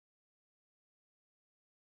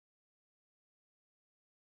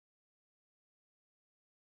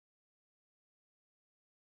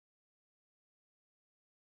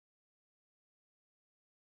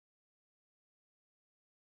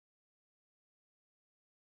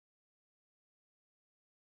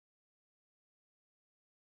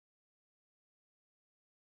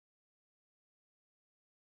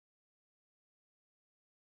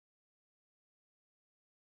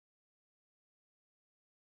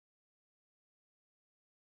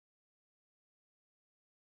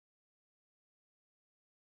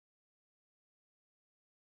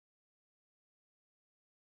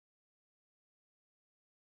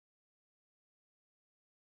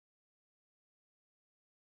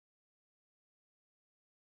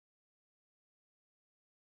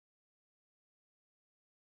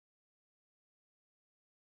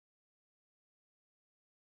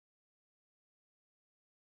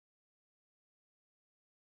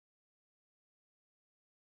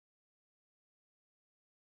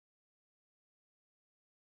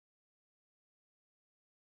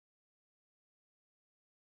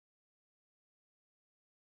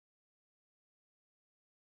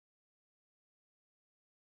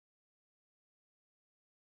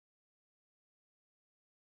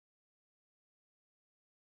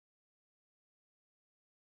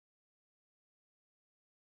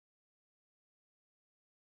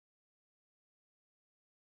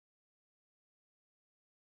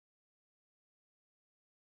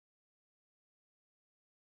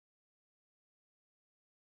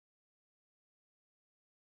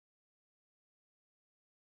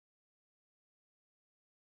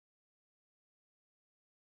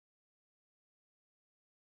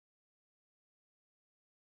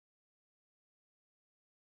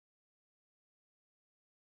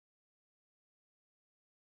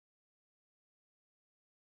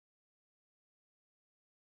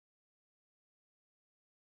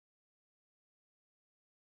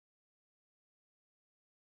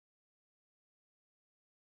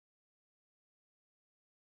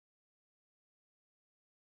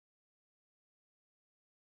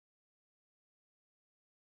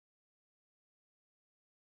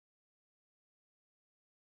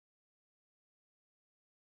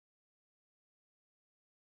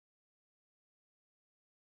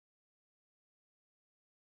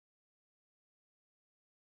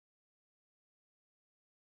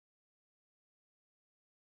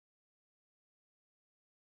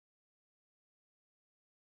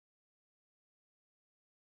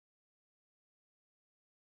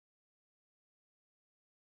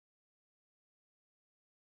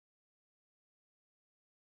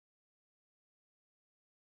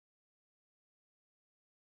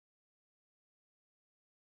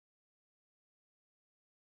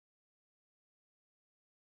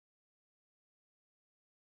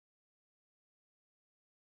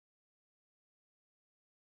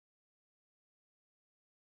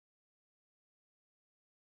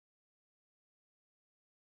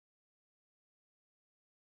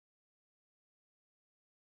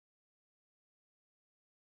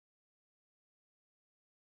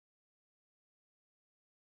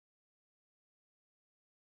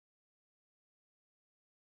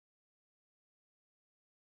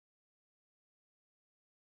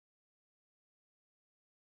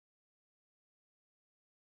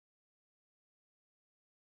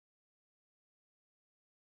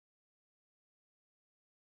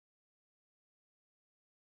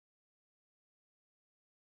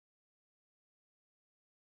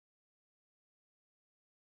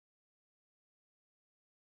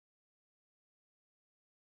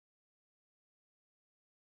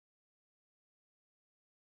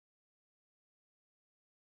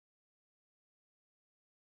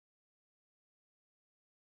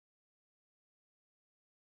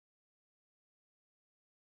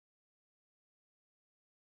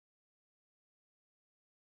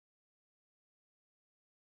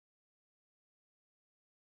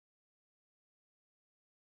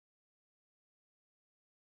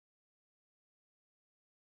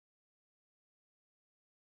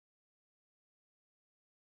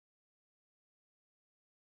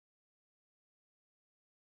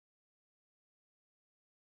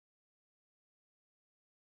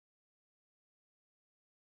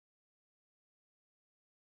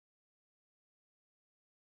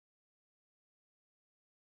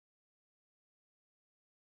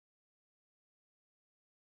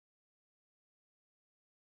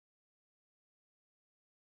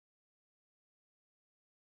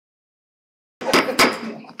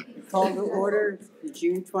Call to order the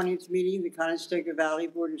June 20th meeting of the Conestoga Valley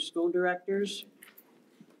Board of School Directors.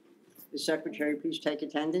 The secretary, please take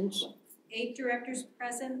attendance. 8 directors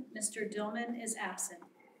present. Mr. Dillman is absent.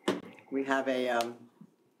 We have a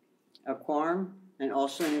quorum, and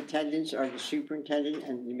also in attendance are the superintendent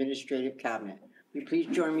and the administrative cabinet. Will you please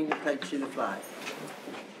join me in the pledge to the flag?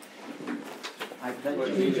 I pledge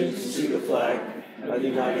allegiance to the flag of the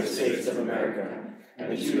United States of America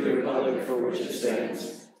and to the republic for which it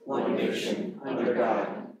stands, one nation, under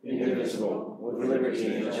God, indivisible, with liberty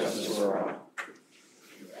and justice for all.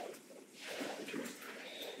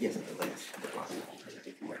 Yes, at the last.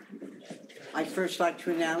 I'd first like to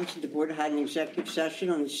announce that the board had an executive session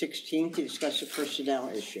on the 16th to discuss a personnel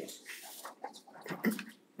issue.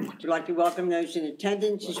 I'd like to welcome those in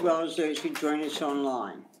attendance as well as those who join us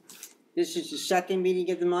online. This is the second meeting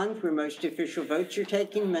of the month where most official votes are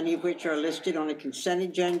taken, many of which are listed on a consent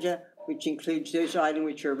agenda, which includes those items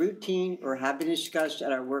which are routine or have been discussed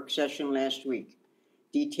at our work session last week.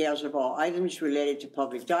 Details of all items related to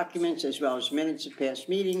public documents as well as minutes of past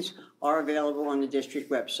meetings are available on the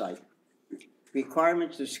district website.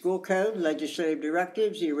 Requirements of school code, legislative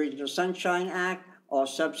directives, the original Sunshine Act, all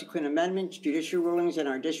subsequent amendments, judicial rulings, and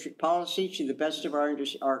our district policy to the best of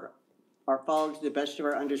are followed to the best of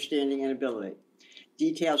our understanding and ability.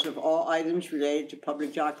 Details of all items related to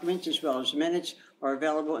public documents as well as minutes are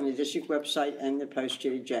available on the district website and the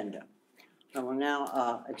posted agenda. I will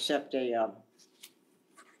now accept a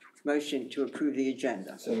motion to approve the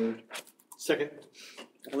agenda. So moved. Second.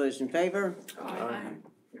 All those in favor? Aye.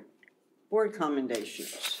 Board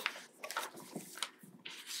commendations.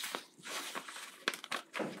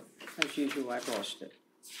 As usual, I've lost it.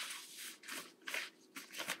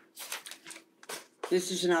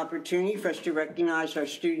 This is an opportunity for us to recognize our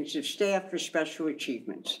students and staff for special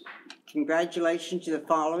achievements. Congratulations to the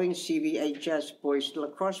following CVHS boys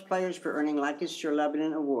lacrosse players for earning Lancaster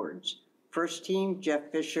Lebanon Awards. First team, Jeff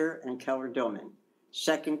Fisher and Keller Dillman.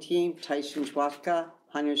 Second team, Tyson Zwatka,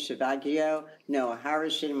 Hunter Savaggio, Noah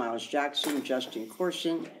Harrison, Miles Jackson, Justin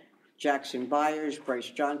Corson, Jackson Byers, Bryce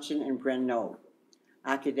Johnson, and Bren Knoll.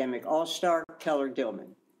 Academic All-Star, Keller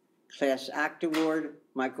Dillman. Class Act Award,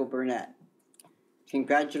 Michael Burnett.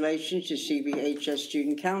 Congratulations to CVHS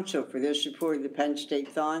Student Council for their support of the Penn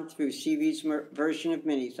State Thon through CV's version of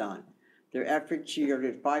Mini-Thon. Their efforts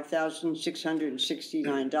yielded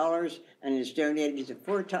 $5,669 and is donated to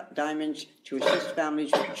 4 Diamonds to assist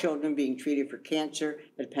families with children being treated for cancer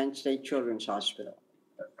at Penn State Children's Hospital.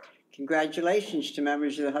 Congratulations to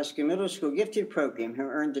members of the Husky Middle School Gifted Program who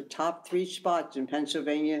earned the top 3 spots in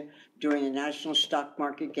Pennsylvania during the National Stock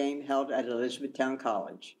Market game held at Elizabethtown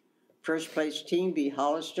College. First place team, B.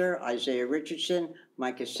 Hollister, Isaiah Richardson,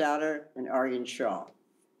 Micah Sauter, and Aryan Shaw.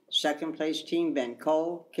 Second place team, Ben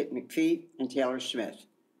Cole, Kit McPhee, and Taylor Smith.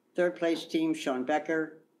 Third place team, Sean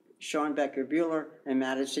Becker Bueller, and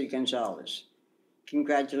Madison Gonzalez.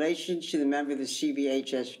 Congratulations to the member of the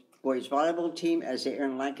CVHS boys volleyball team as they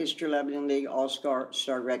earn Lancaster Lebanon League All-Star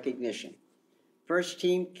recognition. First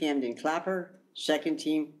team, Camden Clapper. Second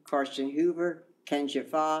team, Carson Hoover, Ken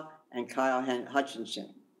Jaffa, and Kyle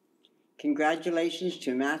Hutchinson. Congratulations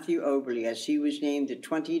to Matthew Oberly as he was named the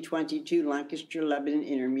 2022 Lancaster Lebanon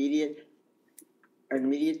Intermediate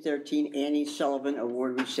 13 Annie Sullivan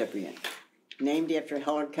Award recipient. Named after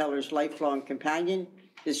Helen Keller's lifelong companion,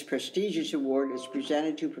 this prestigious award is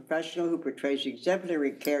presented to a professional who portrays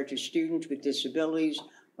exemplary care to students with disabilities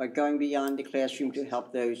while going beyond the classroom to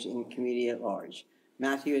help those in the community at large.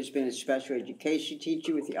 Matthew has been a special education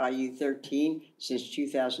teacher with the IU-13 since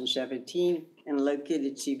 2017 and located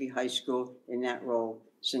at CV High School in that role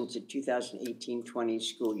since the 2018-20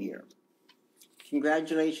 school year.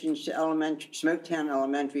 Congratulations to Smoketown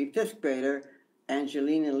Elementary 5th grader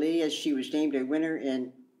Angelina Lee as she was named a winner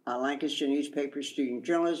in Lancaster Newspaper Student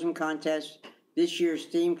Journalism Contest. This year's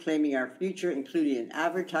theme, Claiming Our Future, included an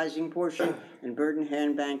advertising portion, and Burden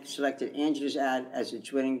Handbank selected Angela's ad as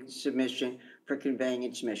its winning submission for conveying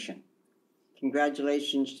its mission.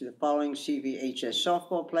 Congratulations to the following CVHS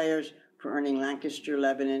softball players for earning Lancaster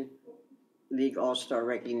Lebanon League All-Star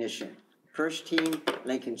recognition. First team,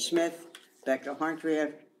 Lincoln Smith, Becca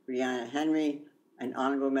Harntreff, Brianna Henry, an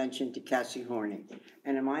honorable mention to Cassie Horning.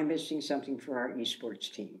 And am I missing something for our esports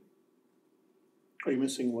team? Are you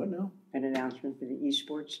missing what now? An announcement for the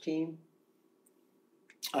esports team?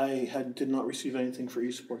 I did not receive anything for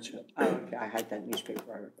esports yet. Oh, okay. I had that newspaper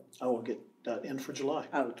article. I will get that in for July.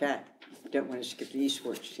 Okay. Don't want to skip the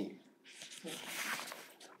esports team.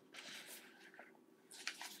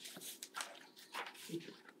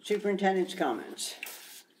 Superintendent's comments.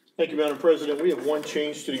 Thank you, Madam President. We have one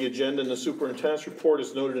change to the agenda, and the superintendent's report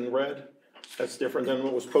is noted in red. That's different than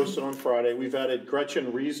what was posted on Friday. We've added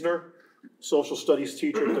Gretchen Reesner, social studies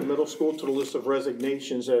teacher at the middle school, to the list of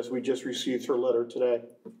resignations as we just received her letter today.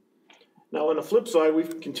 Now, on the flip side,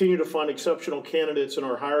 we've continued to find exceptional candidates in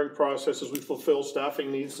our hiring process as we fulfill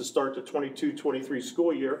staffing needs to start the 22-23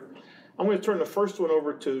 school year. I'm going to turn the first one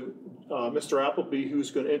over to Mr. Appleby,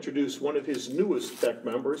 who's going to introduce one of his newest tech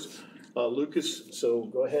members, Lucas. So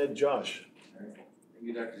go ahead, Josh. Thank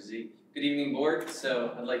you, Dr. Z. Good evening, board.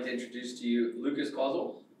 So I'd like to introduce to you Lucas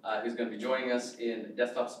Causel, who's going to be joining us in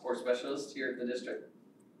desktop support specialist here at the district.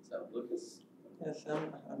 So, Lucas. Yes,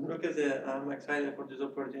 I'm Lucas. I'm excited for this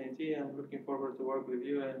opportunity. I'm looking forward to work with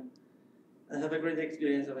you and have a great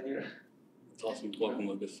experience over here. It's awesome. Welcome,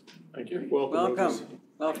 Lucas. Thank you. Welcome. Lucas.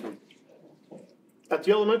 Welcome. At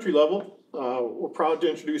the elementary level, we're proud to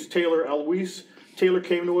introduce Taylor Eloise. Taylor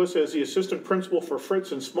came to us as the assistant principal for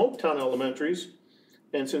Fritz and Smoketown Elementaries,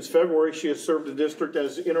 and since February, she has served the district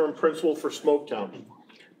as interim principal for Smoketown.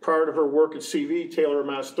 Prior to her work at CV, Taylor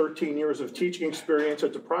amassed 13 years of teaching experience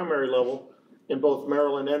at the primary level in both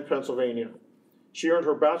Maryland and Pennsylvania. She earned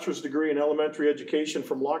her bachelor's degree in elementary education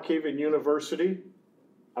from Lock Haven University.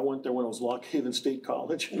 I went there when it was Lock Haven State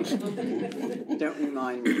College. Don't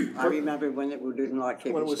remind me. I remember when it was in Lock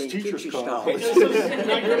Haven When it was State Teachers College.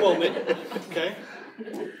 Not your moment, okay?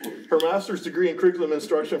 Her master's degree in curriculum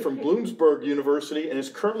instruction from Bloomsburg University, and is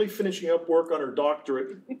currently finishing up work on her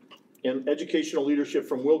doctorate in educational leadership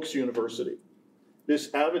from Wilkes University.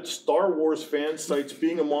 This avid Star Wars fan cites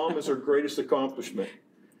being a mom as her greatest accomplishment.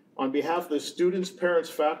 On behalf of the students, parents,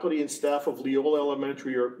 faculty, and staff of Leola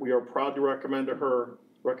Elementary, we are proud to recommend her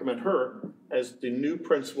as the new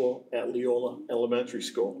principal at Leola Elementary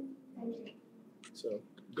School. Thank you. So,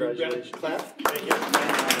 congratulations. Clap. Thank you.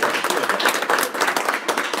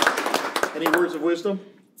 Any words of wisdom?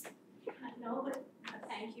 No, but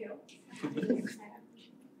thank you.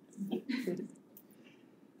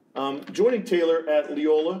 Joining Taylor at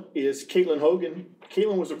Leola is Caitlin Hogan.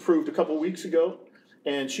 Caitlin was approved a couple weeks ago,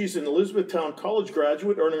 and she's an Elizabethtown College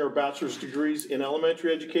graduate, earning her bachelor's degrees in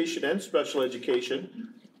elementary education and special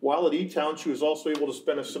education. While at E-Town, she was also able to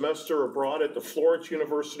spend a semester abroad at the Florence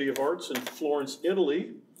University of Arts in Florence,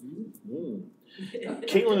 Italy.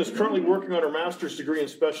 Caitlin is currently working on her master's degree in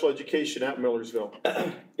special education at Millersville.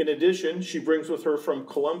 In addition, she brings with her from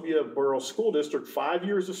Columbia Borough School District 5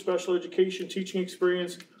 years of special education teaching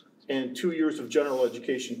experience and 2 years of general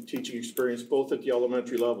education teaching experience, both at the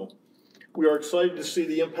elementary level. We are excited to see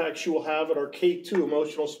the impact she will have at our K-2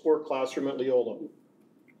 emotional support classroom at Leola.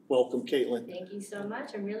 Welcome, Caitlin. Thank you so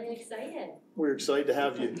much. I'm really excited. We're excited to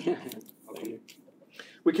have you.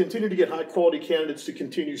 We continue to get high-quality candidates to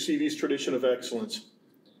continue CV's tradition of excellence.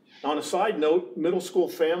 On a side note, middle school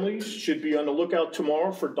families should be on the lookout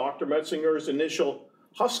tomorrow for Dr. Metzinger's initial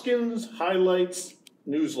Huskins Highlights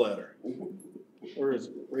newsletter. Where is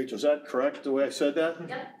it? Rachel, is that correct, the way I said that?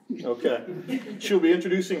 Yep. Okay. She'll be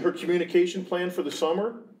introducing her communication plan for the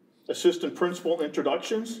summer, assistant principal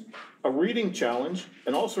introductions, a reading challenge,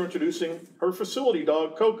 and also introducing her facility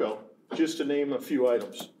dog, Coco, just to name a few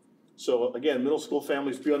items. So again, middle school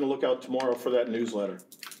families, be on the lookout tomorrow for that newsletter.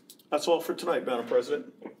 That's all for tonight, Madam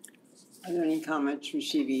President. Are there any comments from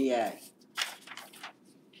CVEA?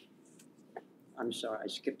 I'm sorry, I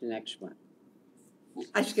skipped the next one.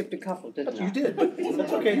 I skipped a couple, didn't I? You did, but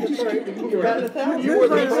that's okay. That's all right. You were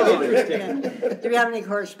Do we have any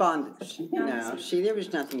correspondence? No. See, there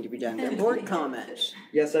was nothing to be done there. Board comments.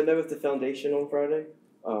 Yes, I met with the foundation on Friday.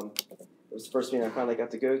 It was the first meeting I finally got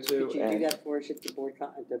to go to. Did you do that for us at the board?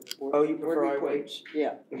 Oh, you prefer I wait?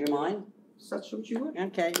 Yeah. Would you mind? That's what you want.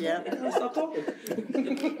 Okay, yeah. Stop talking.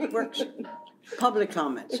 Works. Public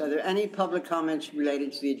comments. Are there any public comments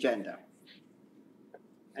related to the agenda?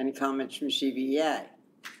 Any comments from CVEA?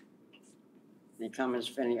 Any comments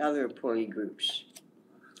from any other employee groups?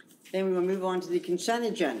 Then we will move on to the consent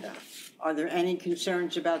agenda. Are there any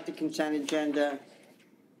concerns about the consent agenda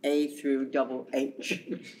A through double H?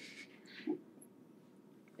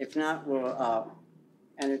 If not, we'll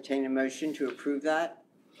entertain a motion to approve that.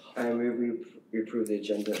 I move we approve the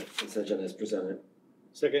consent agenda as presented.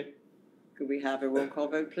 Second. Could we have a roll call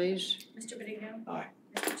vote, please? Mr. Benigno? Aye.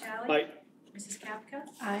 Mr. Talley? Aye. Mrs. Kapka?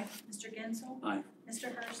 Aye. Mr. Gensel? Aye.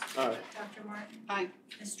 Mr. Hurst? Aye. Dr. Martin? Aye.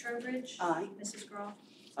 Ms. Trowbridge? Aye. Mrs. Groff?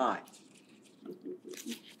 Aye.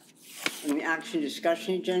 In the action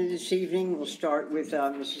discussion agenda this evening, we'll start with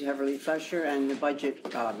Mrs. Heverly Flesher and the budget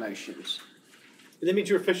motions. And that means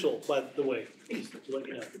you're official, by the way, just to let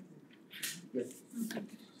you know.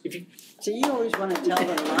 If you, So you always want to tell them,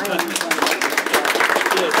 and I always want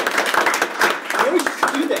you always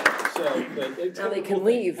do that, so, but it's Now they can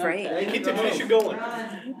leave, right? They get to finish you going.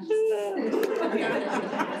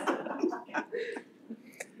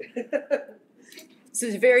 So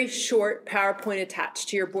it's a very short PowerPoint attached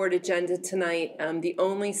to your board agenda tonight. The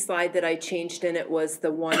only slide that I changed in it was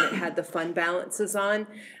the one that had the fund balances on.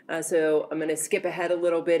 So I'm going to skip ahead a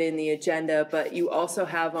little bit in the agenda, but you also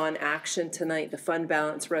have on action tonight the fund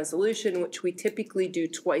balance resolution, which we typically do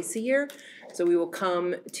twice a year. So we will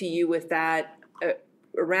come to you with that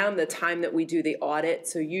around the time that we do the audit.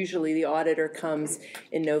 So usually the auditor comes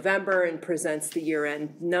in November and presents the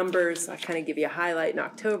year-end numbers. I kind of give you a highlight in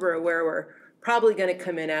October of where we're probably going to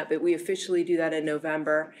come in at, but we officially do that in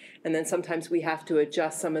November. And then sometimes we have to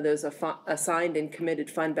adjust some of those assigned and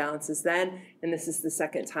committed fund balances then. And this is the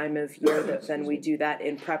second time of year that then we do that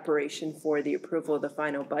in preparation for the approval of the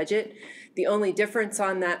final budget. The only difference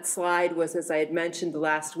on that slide was, as I had mentioned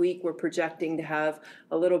last week, we're projecting to have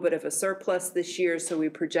a little bit of a surplus this year. So we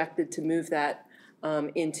projected to move that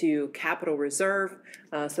into capital reserve.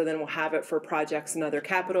 So then we'll have it for projects and other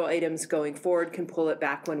capital items going forward, can pull it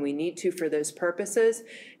back when we need to for those purposes.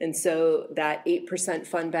 And so that 8%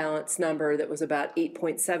 fund balance number that was about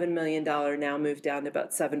 $8.7 million now moved down to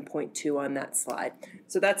about 7.2 on that slide.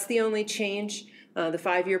 So that's the only change. The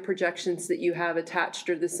 5-year projections that you have attached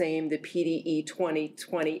are the same. The PDE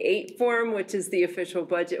 2028 form, which is the official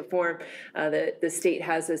budget form that the state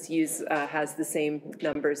has us use, has the same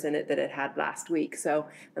numbers in it that it had last week. So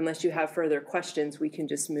unless you have further questions, we can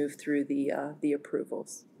just move through the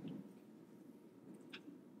approvals.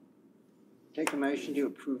 Take a motion to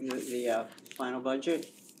approve the final budget.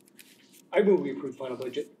 I move we approve final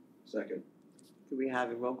budget. Second. Could we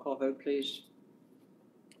have a roll call vote, please?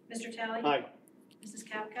 Mr. Talley? Aye. Mrs.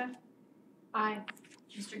 Kapka? Aye.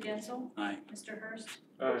 Mr. Gensel? Aye. Mr. Hurst?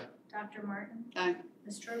 Aye. Dr. Martin? Aye.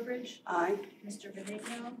 Ms. Trowbridge? Aye. Mr.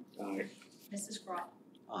 Benigno? Aye. Mrs. Groff?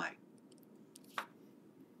 Aye.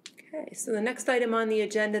 Okay, so the next item on the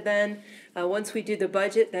agenda then, once we do the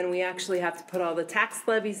budget, then we actually have to put all the tax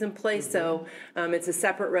levies in place. So it's a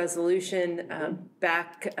separate resolution.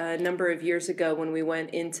 Back a number of years ago when we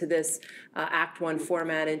went into this Act 1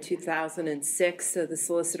 format in 2006, so the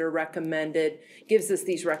solicitor gives us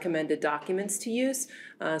these recommended documents to use.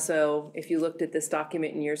 So if you looked at this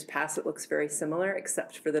document in years past, it looks very similar,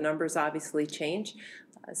 except for the numbers obviously change.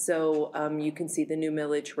 So you can see the new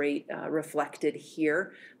millage rate reflected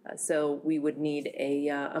here. So we would need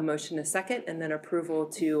a motion, a second, and then approval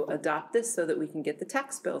to adopt this so that we can get the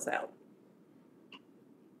tax bills out.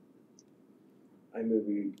 I move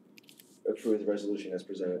we approve the resolution as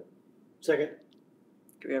presented. Second.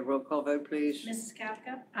 Could we have a roll call vote, please? Mrs.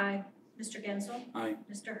 Kapka? Aye. Mr. Gensel? Aye.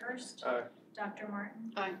 Mr. Hurst? Aye. Dr.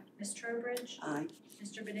 Martin? Aye. Ms. Trowbridge? Aye.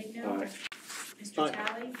 Mr. Benigno? Aye. Mr. Aye.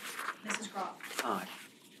 Talley? Mrs. Groff? Aye.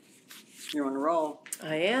 You're on a roll.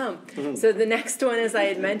 I am. So the next one, as I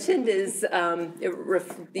had mentioned, is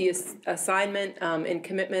the assignment and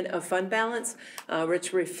commitment of fund balance,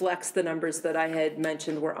 which reflects the numbers that I had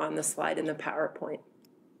mentioned were on the slide in the PowerPoint.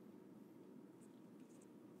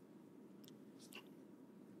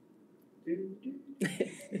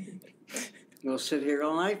 We'll sit here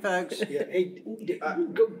all night, folks. Yeah. Hey,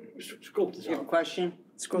 go scroll to the You have a top. question?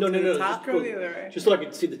 Scroll No, to no, the no. top. Just so I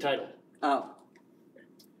can see the title. Oh,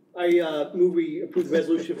 I move we approve the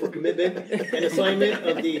resolution for commitment and assignment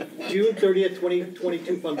of the June 30th,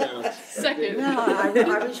 2022 fund balance. Second. no, I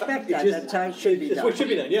respect that. That's how it should be That's done. what should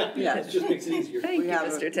be done, yeah. Yes. It just makes it easier. Thank We you,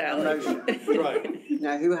 have Mr. a Talley. motion. Right.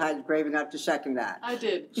 Now, who had brave enough to second that? I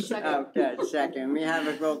did. Second. Okay, second. We have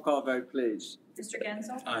a roll call vote, please. Mr.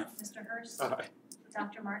 Gensel? Aye. Mr. Hurst? Aye.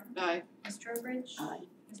 Dr. Martin? Aye. Ms. Trowbridge? Aye.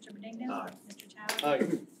 Mr. Benigno? Aye. Mr. Talley?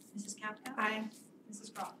 Aye. Mrs. Kapka? Aye.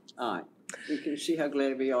 Mrs. Groff? Aye. You can see how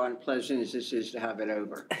glad we are and pleasant as this is to have it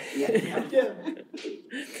over. Yeah.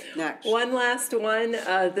 Next. One last one,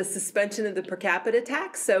 the suspension of the per capita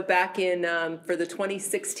tax. So back in, for the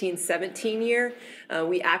 2016-17 year,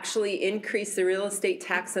 we actually increased the real estate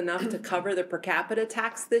tax enough to cover the per capita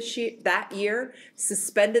tax that year,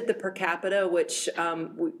 suspended the per capita, which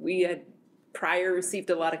we had prior received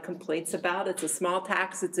a lot of complaints about. It's a small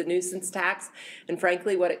tax, it's a nuisance tax, and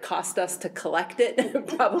frankly what it cost us to collect it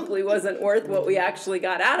probably wasn't worth what we actually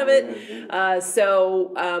got out of it.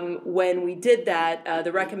 So when we did that,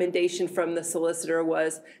 the recommendation from the solicitor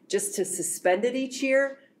was just to suspend it each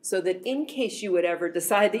year, so that in case you would ever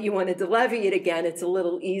decide that you wanted to levy it again, it's a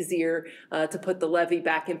little easier to put the levy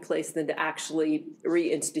back in place than to actually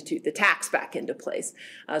reinstitute the tax back into place.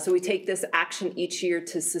 So we take this action each year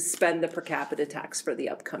to suspend the per capita tax for the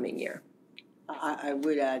upcoming year. I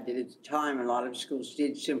would add that at the time, a lot of schools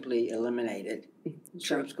did simply eliminate it.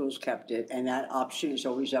 Some schools kept it, and that option is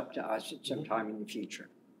always up to us at some time in the future.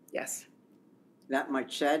 Yes. That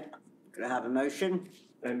much said, could I have a motion?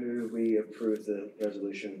 I move we approve the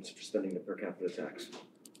resolution suspending the per capita tax.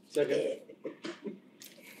 Second.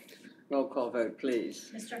 Roll call vote,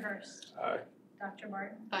 please. Mr. Hurst. Aye. Dr.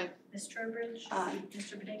 Martin. Aye. Ms. Trowbridge. Aye.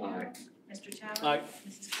 Mr. Benigno. Aye. Mr. Talley. Aye.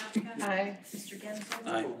 Mrs. Kafka. Aye. Mr. Gensel.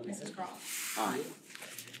 Aye. Mrs. Cross. Aye.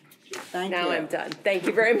 Thank you. Now I'm done. Thank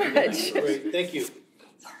you very much. Great, thank you.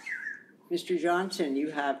 Mr. Johnson,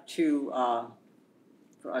 you have two,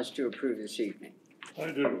 for us to approve this evening.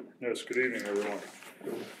 I do. Yes, good evening, everyone.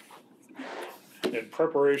 In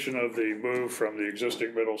preparation of the move from the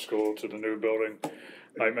existing middle school to the new building,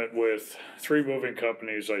 I met with 3 moving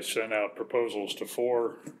companies. I sent out proposals to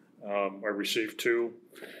 4. I received 2.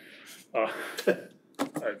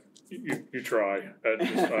 You try. I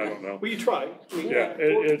don't know. Well, you try. I mean, Yeah,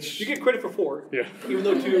 it's. You get credit for 4, Yeah. even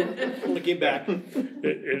though 2 only came back.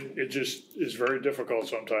 It just is very difficult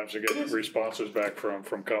sometimes to get responses back from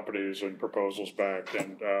companies and proposals back.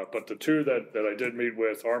 And but the 2 that I did meet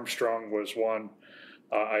with, Armstrong was one.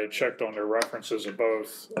 I had checked on their references of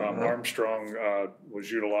both. Armstrong was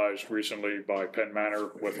utilized recently by Penn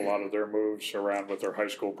Manor with a lot of their moves around with their high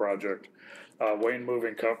school project. Wayne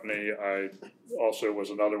Moving Company, I also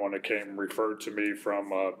was another one that came referred to me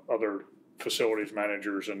from other facilities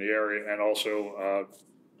managers in the area, and also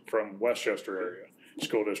from Westchester area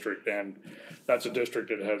school district. And that's a district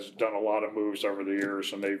that has done a lot of moves over the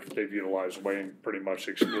years, and they've utilized Wayne pretty much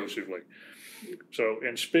exclusively. So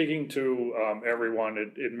in speaking to everyone,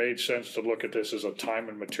 it made sense to look at this as a time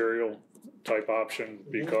and material type option,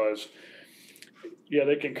 because yeah,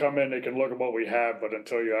 they can come in, they can look at what we have, but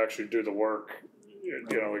until you actually do the work,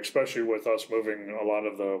 you know, especially with us moving a lot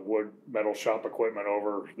of the wood metal shop equipment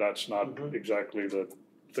over, that's not exactly the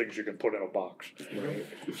things you can put in a box. Right.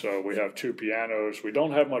 So we have 2 pianos. We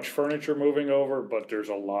don't have much furniture moving over, but there's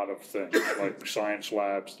a lot of things like science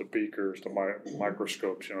labs, the beakers, the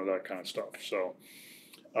microscopes, you know, that kind of stuff. So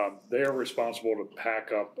they are responsible to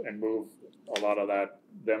pack up and move a lot of that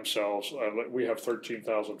themselves. We have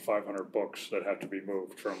 13,500 books that have to be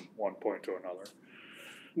moved from one point to another.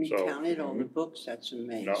 You So- counted all the books? That's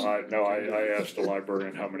amazing. I asked the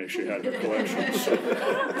librarian how many she had in her collection. So.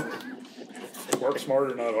 Work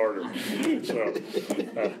smarter, not harder. So,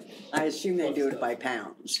 I assume they do it by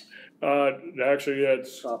pounds. actually,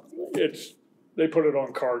 Softly. they put it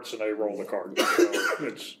on carts and they roll the carts. So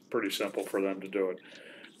it's pretty simple for them to do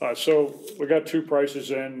it. So we got 2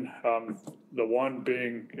 prices in. The one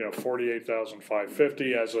being, you know,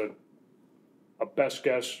 $48,550 as a best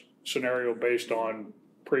guess scenario based on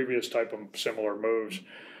previous type of similar moves.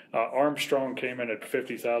 Armstrong came in at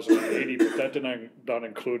 $50,080, but that did not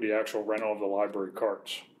include the actual rental of the library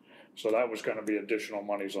carts. So that was going to be additional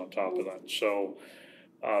monies on top of that. So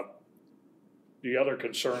the other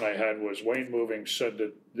concern I had was Wayne Moving said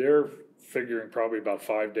that they're figuring probably about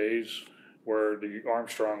 5 days, where the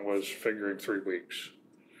Armstrong was figuring 3 weeks.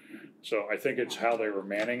 So I think it's how they were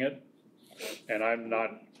manning it, and I'm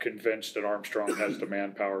not convinced that Armstrong has the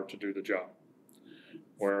manpower to do the job,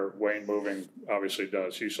 where Wayne Moving obviously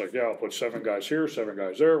does. He's like, yeah, I'll put 7 guys here, 7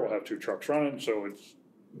 guys there, we'll have 2 trucks running. So it's,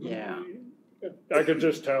 Yeah. I could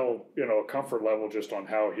just tell, you know, a comfort level just on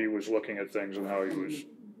how he was looking at things and how he was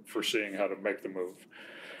foreseeing how to make the move.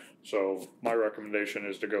 So my recommendation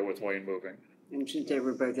is to go with Wayne Moving. And since they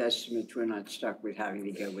were both estimates, we're not stuck with having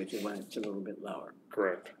to go with the one that's a little bit lower.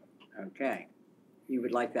 Correct. Okay. You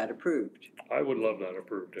would like that approved? I would love that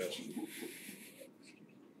approved, yes.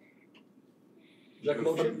 Is that a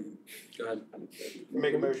motion? Go ahead.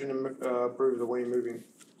 Make a motion to approve the Wayne Moving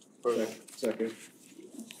proposal. Second.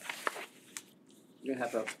 You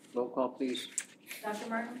have a roll call, please? Dr.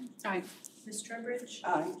 Martin. Aye. Ms. Trowbridge.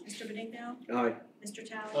 Aye. Mr. Benigno. Aye. Mr.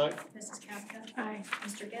 Talley. Aye. Mrs. Kafka. Aye.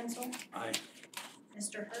 Mr. Gensel. Aye.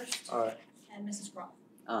 Mr. Hurst. Aye. And Mrs. Cross.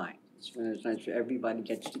 Aye. It's one of those nights where everybody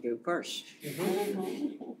gets to go first.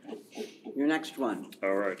 Your next one.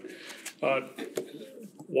 All right.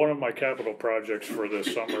 One of my capital projects for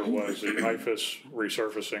this summer was the IFAS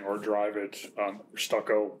resurfacing or drive it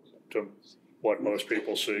stucco to what most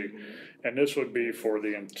people see. And this would be for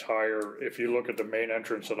the entire, if you look at the main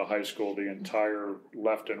entrance of the high school, the entire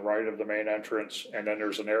left and right of the main entrance, and then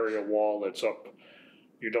there's an area wall that's up,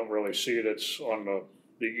 you don't really see it, it's on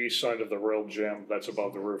the east side of the real gym that's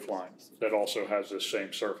above the roof line, that also has this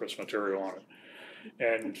same surface material on it.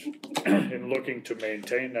 And in looking to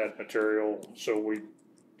maintain that material so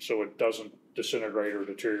it doesn't disintegrate or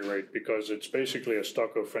deteriorate, because it's basically a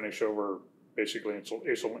stucco finish over basically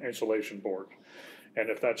insulation board. And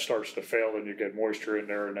if that starts to fail, then you get moisture in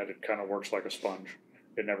there and then it kind of works like a sponge.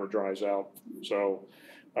 It never dries out. So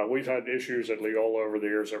we've had issues at Leola over the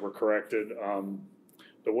years that were corrected.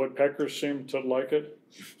 The woodpeckers seem to like it.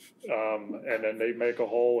 And then they make a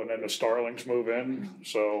hole and then the starlings move in.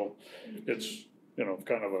 So it's,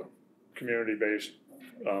 kind of a community-based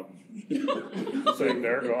thing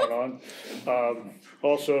there going on.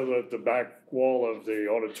 Also, the back wall of the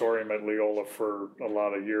auditorium at Leola for a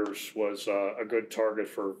lot of years was a good target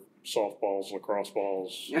for softballs, lacrosse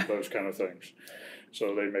balls, those kind of things.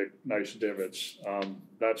 So they make nice divots.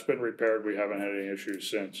 That's been repaired. We haven't had any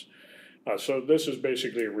issues since. So this is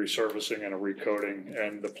basically a resurfacing and a recoating,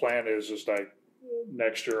 and the plan is that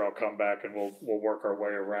next year I'll come back and we'll work our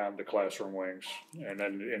way around the classroom wings and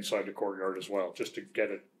then inside the courtyard as well, just to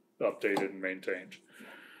get it updated and maintained.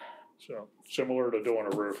 So similar to doing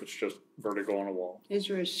a roof, it's just vertical on a wall. Is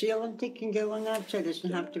there a sealant that can go on that so it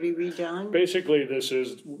doesn't have to be redone? Basically, this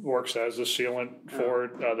works as a sealant for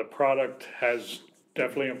it. The product has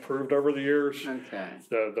definitely improved over the years. Okay.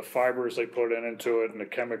 The fibers they put into it and the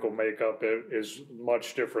chemical makeup is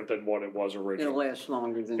much different than what it was originally. It'll last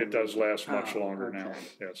longer than... It does last much longer okay. now,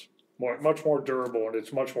 yes. Much more durable, and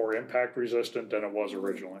it's much more impact resistant than it was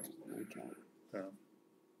originally. Okay.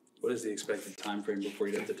 What is the expected time frame before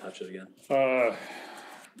you'd have to touch it again?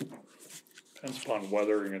 Depends upon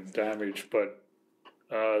weathering and damage, but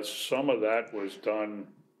some of that was done,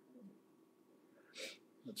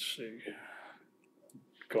 let's see,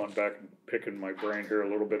 going back and picking my brain here a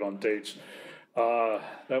little bit on dates.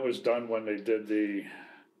 That was done when they did the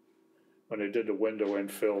window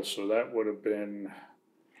infill, so that would have been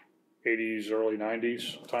 80s, early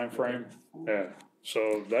 90s time frame. Yeah,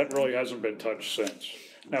 so that really hasn't been touched since.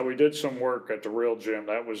 Now, we did some work at the real gym.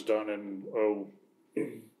 That was done in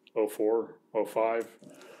 04, 05.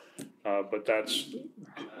 But that's,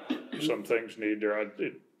 some things need there.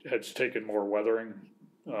 It has taken more weathering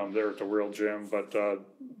there at the real gym. But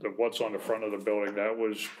what's on the front of the building, that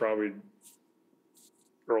was probably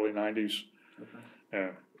early 90s.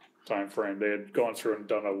 Yeah, time frame. They had gone through and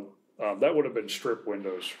done that would have been strip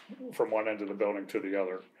windows from one end of the building to the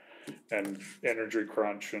other. And energy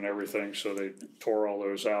crunch and everything, so they tore all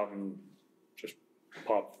those out and just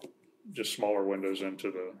popped just smaller windows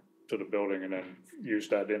into the building, and then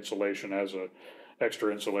used that insulation as a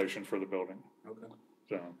extra insulation for the building. Okay.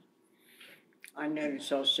 So I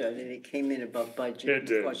noticed also that it came in above budget It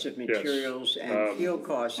did, because of materials and fuel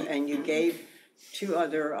costs, and you gave two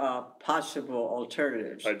other possible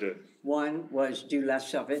alternatives. I did. One was do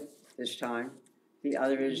less of it this time. The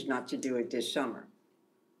other is not to do it this summer.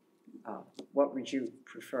 What would you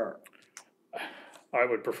prefer? I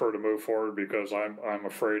would prefer to move forward because I'm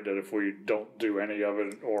afraid that if we don't do any of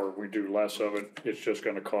it or we do less of it, it's just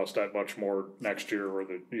going to cost that much more next year or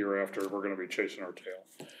the year after. We're going to be chasing our tail.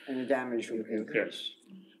 And the damage will increase.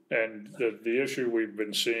 Yes. And the issue we've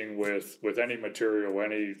been seeing with any material,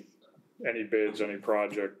 any bids, any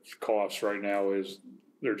project costs right now is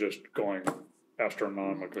they're just going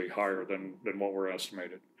astronomically higher than what we're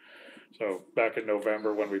estimated. So back in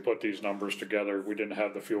November, when we put these numbers together, we didn't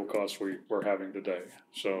have the fuel costs we're having today.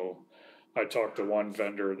 So I talked to one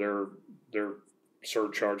vendor, they're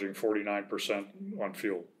surcharging 49% on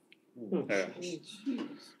fuel. Yeah.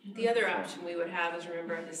 The other option we would have is,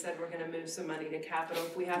 remember, I said we're gonna move some money to capital.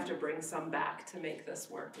 If we have to bring some back to make this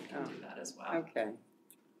work, we can do that as well. Okay.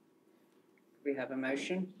 We have a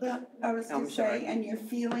motion? Well, I was going to say, and your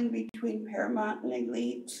feeling between Paramount and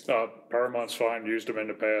Elite? Paramount's fine, used them in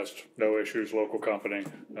the past, no issues, local company,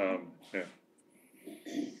 yeah.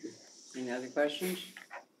 Any other questions?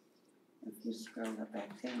 If you scroll it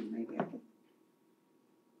back down, maybe I could.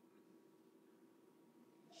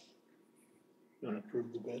 You want to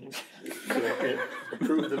approve the bid?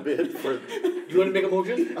 Approve the bid for. Do you want to make a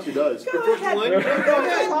motion? She does. Go The first ahead. one. Go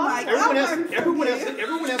ahead, Mike. Everyone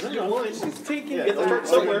has to do one. She's taking Yeah, it. let's start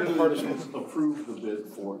somewhere. Approve the bid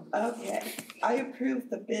for. Okay, I approve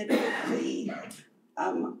the bid for the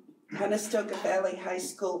Conestoga Valley High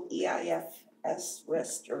School EIFS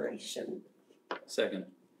restoration. Second.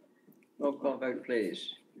 Roll call vote,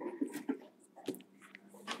 please.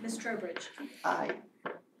 Ms. Trowbridge. Aye.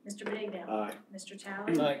 Mr. Benigno. Aye. Mr.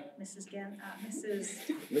 Talley. Aye. Mrs.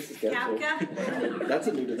 Mrs. Kapka. That's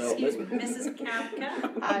a new Excuse development. me, Mrs.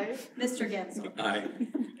 Kapka. Aye. Mr. Gensel. Aye.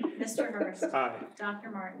 Mr. Hurst. Aye. Dr.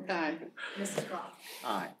 Martin. Aye. Mrs. Goff.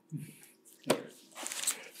 Aye.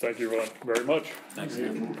 Thank you very much. Thanks.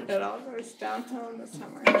 It all goes downhill in the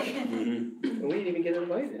summer. We didn't even get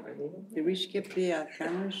invited. Did we skip the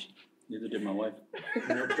cameras? Neither did my wife.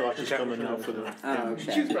 Josh is coming now for the. Oh,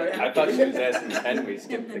 okay. I thought she was asking when we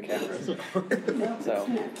skipped the cameras. So,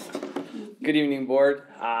 good evening, board.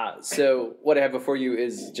 So what I have before you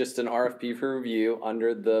is just an RFP for review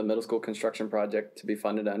under the middle school construction project to be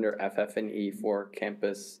funded under FF&E for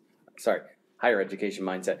higher education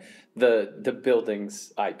mindset, the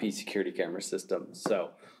building's IP security camera system.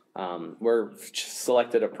 So we're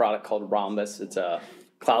selected a product called Rhombus. It's a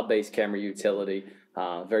cloud-based camera utility,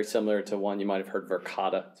 very similar to one you might have heard,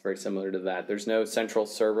 Verkada. It's very similar to that. There's no central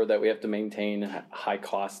server that we have to maintain, high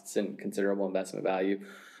costs and considerable investment value.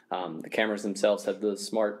 The cameras themselves have the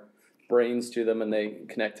smart brains to them, and they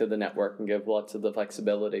connect to the network and give lots of the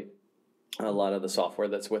flexibility. A lot of the software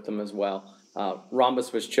that's with them as well.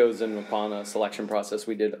 Rhombus was chosen upon a selection process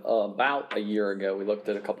we did about a year ago. We looked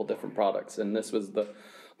at a couple different products, and this was the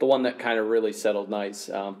one that kind of really settled nice.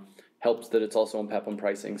 Helps that it's also on PEPM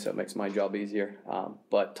pricing, so it makes my job easier.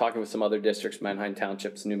 But talking with some other districts, Manheim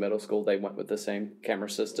Township's new middle school, they went with the same camera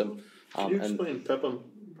system. Can you explain PEPM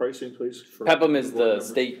pricing, please? PEPM is the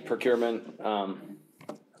state procurement.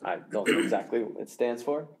 I don't know exactly what it stands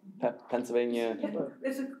for. Pennsylvania.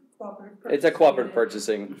 It's a cooperative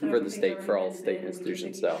purchasing for the state, for all state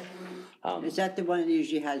institutions. So, is that the one that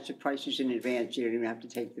usually has the prices in advance? You don't even have to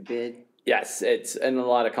take the bid. Yes, and a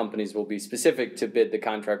lot of companies will be specific to bid the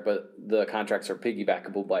contract, but the contracts are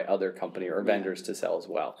piggybackable by other company or vendors to sell as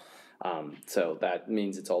well. So that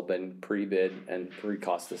means it's all been pre-bid and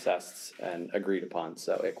pre-cost assessed and agreed upon,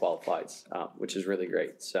 so it qualifies, which is really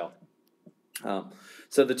great. So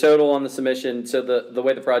the total on the submission, so the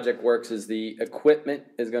way the project works is the equipment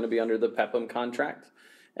is going to be under the PEPM contract,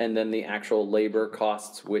 and then the actual labor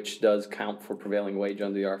costs, which does count for prevailing wage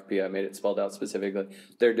under the RFP, I made it spelled out specifically,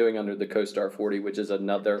 they're doing under the CoStar 40, which is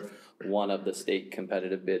another one of the state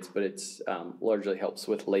competitive bids, but it's largely helps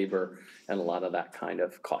with labor and a lot of that kind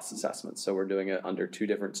of cost assessment. So we're doing it under two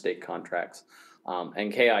different state contracts.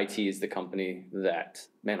 And KIT is the company that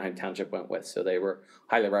Manheim Township went with, so they were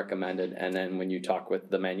highly recommended. And then when you talk with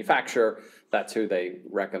the manufacturer, that's who they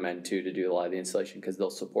recommend to do a lot of the installation because they'll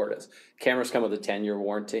support us. Cameras come with a 10-year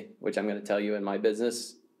warranty, which I'm going to tell you in my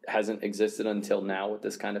business hasn't existed until now with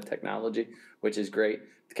this kind of technology, which is great.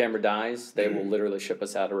 If the camera dies, they will literally ship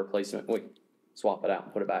us out a replacement. We swap it out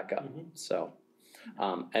and put it back up. So.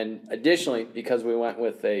 And additionally, because we went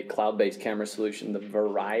with a cloud-based camera solution, the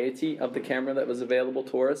variety of the camera that was available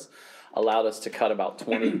to us allowed us to cut about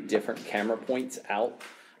 20 different camera points out.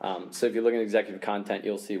 So if you look at executive content,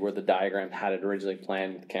 you'll see where the diagram had it originally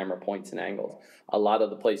planned with camera points and angles. A lot of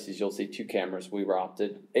the places you'll see two cameras. We were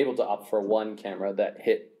able to opt for one camera that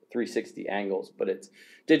hit 360 angles, but it's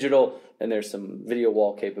digital and there's some video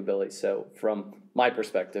wall capability. So from my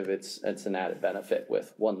perspective, it's an added benefit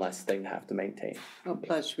with one less thing to have to maintain. Well,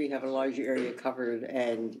 plus we have a larger area covered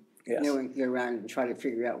and knowing to go around and try to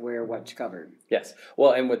figure out what's covered. Yes.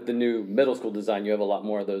 Well, and with the new middle school design, you have a lot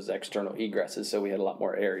more of those external egresses, so we had a lot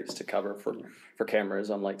more areas to cover for cameras,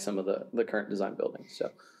 unlike some of the current design buildings.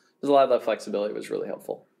 So there's a lot of that flexibility. It was really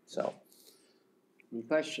helpful. So, any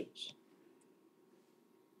questions?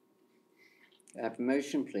 Have a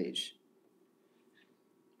motion, please.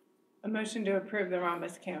 A motion to approve the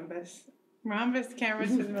Rhombus cameras for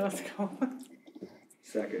the middle school.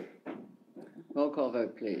 Second. Roll call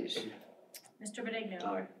vote, please. Mr. Benigno.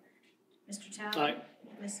 Aye. Mr. Talley. Aye.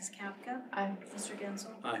 Mrs. Kapka. Aye. Mr.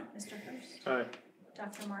 Gensel. Aye. Mr. Hurst. Aye.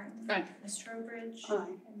 Dr. Martin. Aye. Ms. Trowbridge.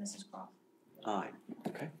 Aye. And Mrs. Croft. Aye.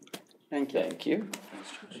 okay. Thank you. Thank you.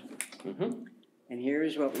 And here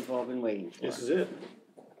is what we've all been waiting for. This is it.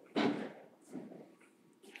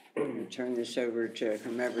 We'll turn this over to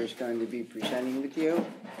whomever is going to be presenting with you.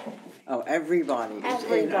 Oh, everybody is in on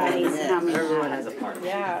Everybody's this. coming. Everyone has a part.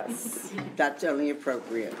 Yes. That's only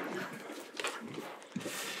appropriate.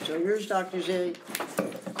 So here's Dr. Z.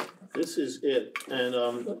 This is it,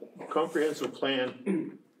 and comprehensive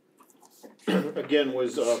plan, again,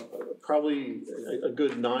 was probably a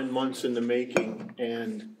good 9 months in the making,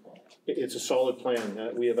 and it's a solid plan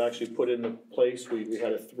that we have actually put into place. We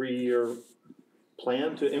had a 3-year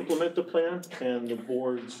plan to implement the plan, and the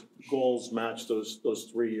board's goals match those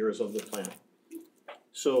 3 years of the plan.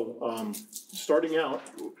 So starting out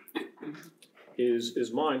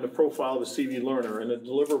is mine, the profile of a CV learner, and the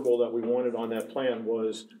deliverable that we wanted on that plan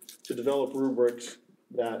was to develop rubrics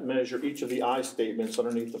that measure each of the I statements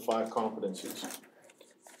underneath the 5 competencies.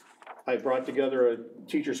 I brought together a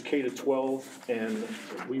teachers K-12, and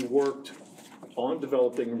we worked on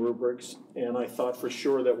developing rubrics, and I thought for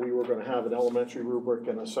sure that we were going to have an elementary rubric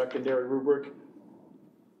and a secondary rubric.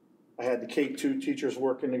 I had the K-2 teachers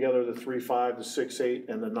working together, the 3-5, the 6-8,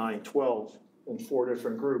 and the 9-12 in 4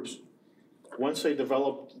 different groups. Once they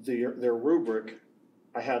developed their rubric,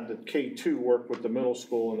 I had the K-2 work with the middle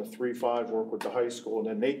school and the 3-5 work with the high school, and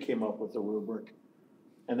then they came up with the rubric.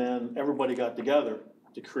 And then everybody got together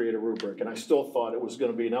to create a rubric, and I still thought it was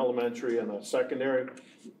going to be an elementary and a secondary.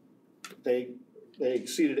 They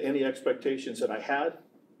exceeded any expectations that I had,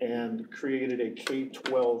 and created a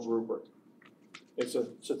K-12 rubric. It's a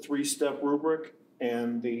 3-step rubric,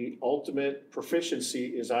 and the ultimate proficiency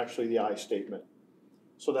is actually the I statement.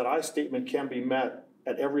 So that I statement can be met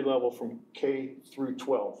at every level from K through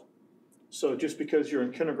 12. So just because you're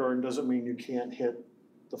in kindergarten doesn't mean you can't hit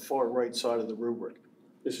the far right side of the rubric.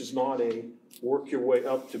 This is not a work your way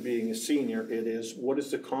up to being a senior. It is what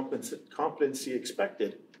is the competency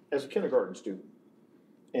expected as a kindergarten student.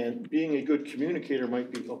 And being a good communicator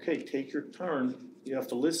might be, okay, take your turn. You have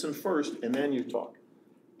to listen first and then you talk.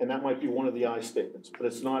 And that might be one of the I statements, but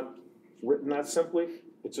it's not written that simply.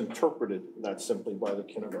 It's interpreted that simply by the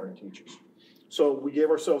kindergarten teachers. So we gave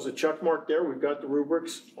ourselves a check mark there. We've got the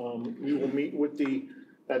rubrics. We will meet with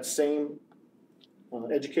that same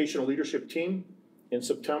educational leadership team in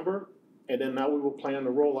September, and then now we will plan the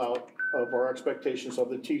rollout of our expectations of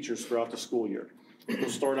the teachers throughout the school year. We'll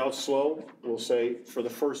start out slow. We'll say for the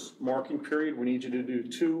first marking period, we need you to do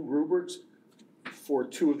 2 rubrics for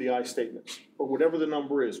 2 of the I statements, or whatever the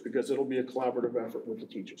number is, because it'll be a collaborative effort with the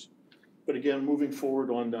teachers. But again, moving forward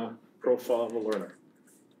on the profile of a learner.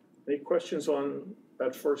 Any questions on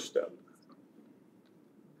that first step?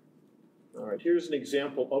 All right, here's an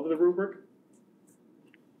example of the rubric.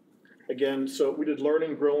 Again, so we did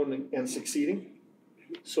learning, growing, and succeeding.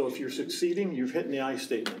 So if you're succeeding, you've hit in the I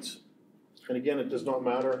statements. And again, it does not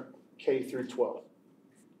matter K through 12.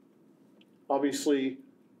 Obviously,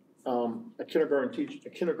 a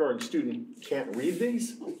kindergarten student can't read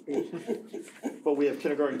these, but we have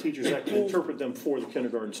kindergarten teachers that can interpret them for the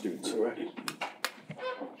kindergarten students. Correct.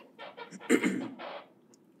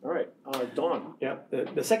 All right, Don. Yeah,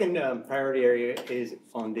 the second priority area is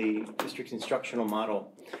on the district's instructional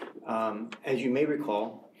model. As you may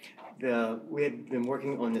recall, we had been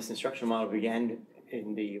working on this instructional model began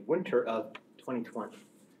in the winter of 2020.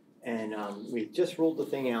 And we just rolled the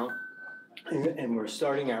thing out, and we're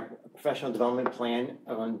starting our professional development plan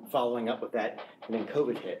on following up with that, and then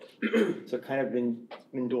COVID hit. So it kind of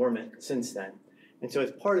been dormant since then. And so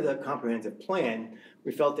as part of the comprehensive plan,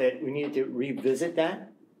 we felt that we needed to revisit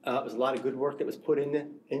that. It was a lot of good work that was put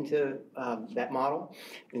into that model.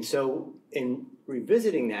 And so in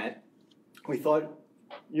revisiting that, we thought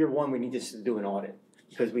year one we needed to do an audit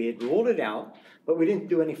because we had rolled it out, but we didn't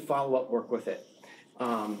do any follow-up work with it.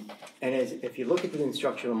 And if you look at the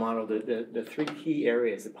instructional model, the 3 key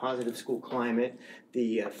areas, the positive school climate,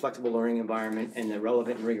 the flexible learning environment, and the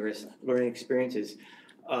relevant and rigorous learning experiences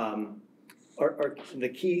are the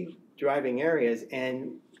key driving areas.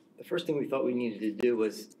 And the first thing we thought we needed to do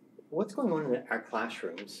was, what's going on in our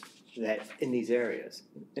classrooms that in these areas,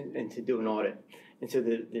 and to do an audit. And so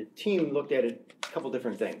the team looked at a couple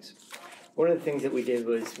different things. One of the things that we did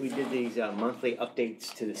was we did these monthly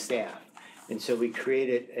updates to the staff. And so we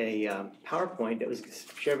created a PowerPoint that was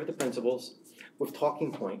shared with the principals with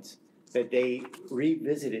talking points that they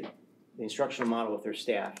revisited the instructional model with their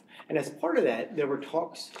staff. And as part of that, there were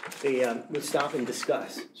talks. They would stop and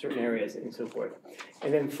discuss certain areas and so forth.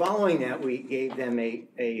 And then following that, we gave them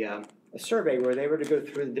a survey where they were to go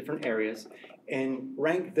through the different areas and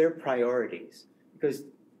rank their priorities. Because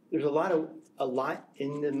there's a lot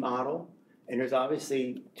in the model, and there's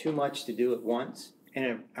obviously too much to do at once.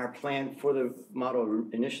 And our plan for the model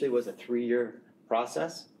initially was a 3-year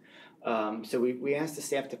process. So we asked the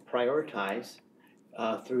staff to prioritize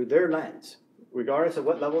through their lens, regardless of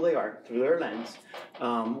what level they are, through their lens,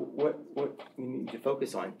 what we need to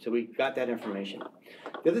focus on. So we got that information.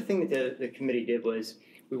 The other thing that the committee did was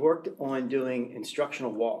we worked on doing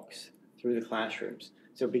instructional walks through the classrooms.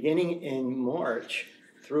 So beginning in March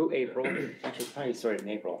through April, actually probably started in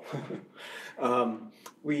April,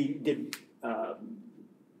 we did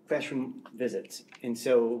classroom visits. And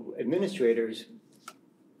so administrators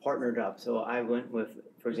partnered up. So I went with,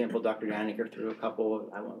 for example, Dr. Daniker through a couple.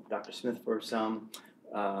 I went with Dr. Smith for some.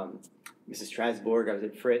 Mrs. Strasbourg, I was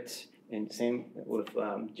at Fritz. And same with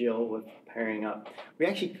Jill with pairing up. We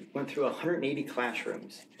actually went through 180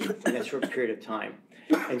 classrooms in that short period of time.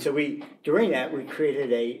 And so during that, we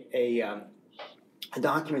created a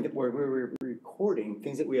document where we were recording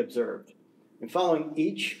things that we observed. And following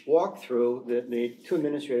each walkthrough, the 2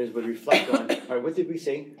 administrators would reflect on, all right, what did we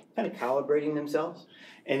see? Kind of calibrating themselves,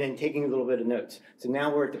 and then taking a little bit of notes. So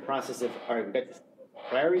now we're at the process of, all right, we've got the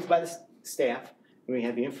priorities by the staff, and we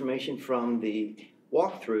have the information from the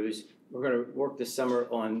walkthroughs. We're going to work this summer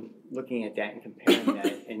on looking at that and comparing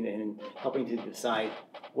that, and helping to decide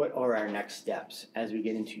what are our next steps as we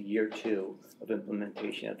get into year 2 of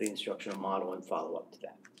implementation of the instructional model and follow up to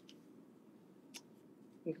that.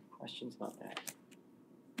 Any questions about that?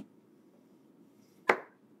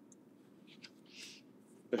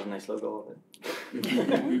 There's a nice logo of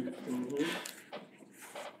it.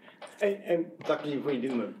 And Dr. G, before you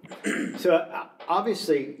do move, so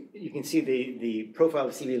obviously you can see the profile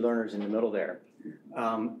of CV learners in the middle there.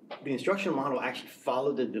 The instructional model actually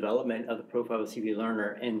followed the development of the profile of CV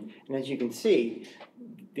learner, and as you can see,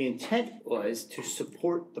 the intent was to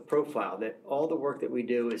support the profile, that all the work that we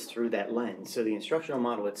do is through that lens. So the instructional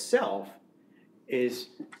model itself is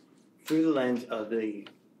through the lens of the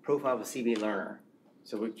profile of a CV learner.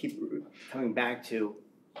 So we keep coming back to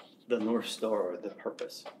the North Star or the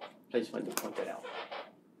purpose. I just wanted to point that out.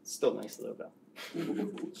 Still a nice logo.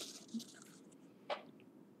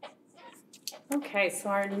 Okay, so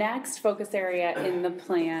our next focus area in the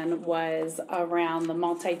plan was around the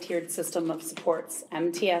multi-tiered system of supports,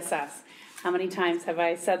 MTSS. How many times have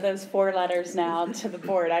I said those 4 letters now to the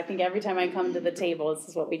board? I think every time I come to the table, this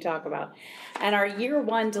is what we talk about. And our year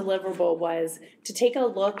 1 deliverable was to take a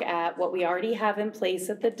look at what we already have in place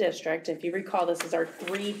at the district. If you recall, this is our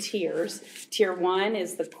 3 tiers. Tier 1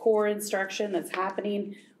 is the core instruction that's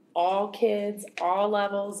happening, all kids, all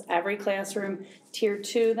levels, every classroom. Tier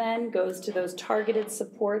 2 then goes to those targeted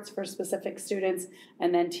supports for specific students.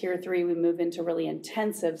 And then Tier 3, we move into really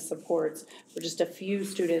intensive supports for just a few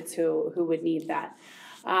students who would need that.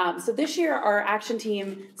 So this year, our action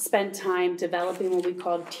team spent time developing what we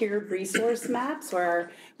called tiered resource maps, where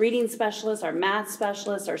our reading specialists, our math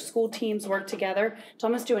specialists, our school teams work together to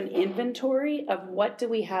almost do an inventory of what do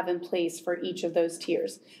we have in place for each of those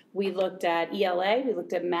tiers. We looked at ELA, we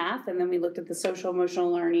looked at math, and then we looked at the social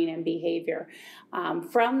emotional learning and behavior.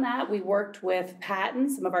 From that, we worked with Patton.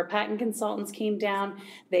 Some of our Patton consultants came down.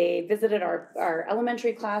 They visited our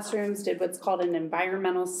elementary classrooms, did what's called an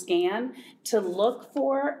environmental scan to look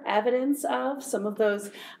for evidence of some of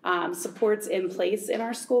those supports in place in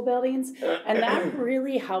our school buildings. And that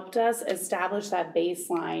really helped us establish that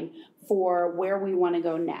baseline for where we want to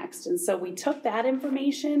go next. And so we took that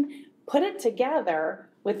information, put it together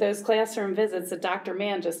with those classroom visits that Dr.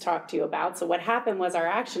 Mann just talked to you about. So what happened was our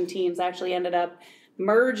action teams actually ended up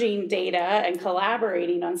merging data and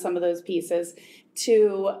collaborating on some of those pieces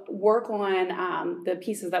to work on the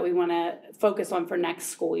pieces that we want to focus on for next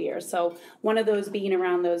school year. So one of those being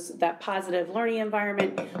around that positive learning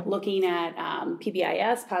environment, looking at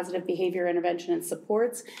PBIS, positive behavior intervention and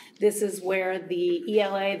supports. This is where the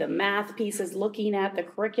ELA, the math piece is looking at the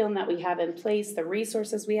curriculum that we have in place, the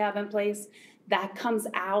resources we have in place. That comes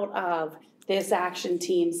out of this action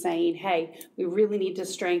team saying, hey, we really need to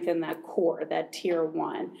strengthen that core, that tier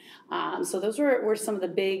 1. So those were some of the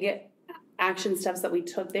big action steps that we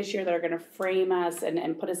took this year that are going to frame us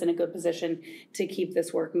and put us in a good position to keep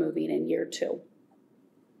this work moving in year 2.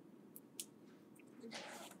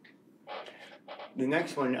 The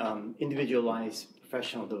next one, individualized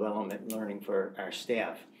professional development learning for our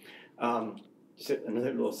staff. So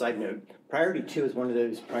another little side note, priority 2 is one of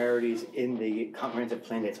those priorities in the comprehensive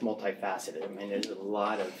plan that's multifaceted. I mean, there's a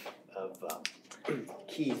lot of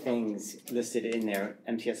key things listed in there,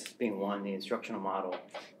 MTSS being one, the instructional model,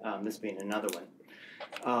 this being another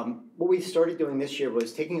one. What we started doing this year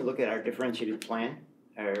was taking a look at our differentiated plan,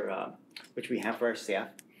 which we have for our staff.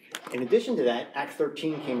 In addition to that, Act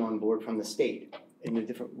 13 came on board from the state in the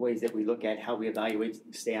different ways that we look at how we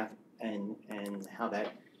evaluate staff and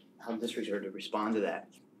how districts are to respond to that.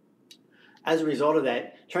 As a result of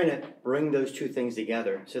that, trying to bring those 2 things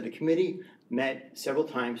together. So the committee met several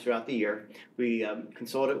times throughout the year. We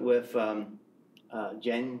consulted with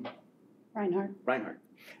Jen Reinhardt,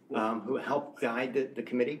 who helped guide the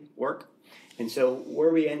committee work. And so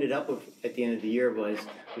where we ended up with at the end of the year was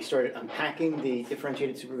we started unpacking the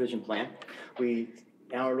differentiated supervision plan. We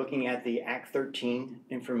now are looking at the Act 13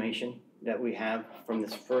 information that we have from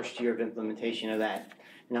this first year of implementation of that.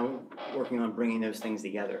 Now we're working on bringing those things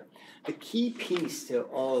together. The key piece to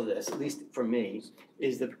all of this, at least for me,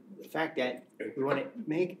 is the fact that we want to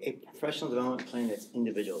make a professional development plan that's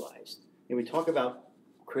individualized. And we talk about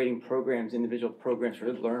creating programs, individual programs for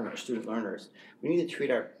learners, student learners. We need to treat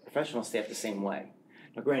our professional staff the same way.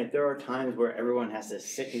 Now, granted, there are times where everyone has to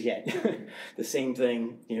sit and get the same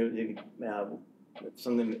thing,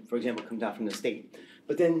 something, for example, comes out from the state.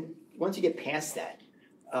 But then once you get past that,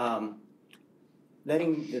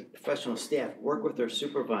 letting the professional staff work with their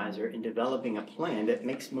supervisor in developing a plan that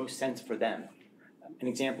makes most sense for them. An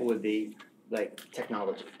example would be like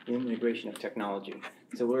technology, the integration of technology.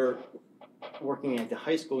 So we're working at the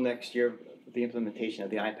high school next year with the implementation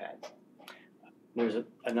of the iPads. There's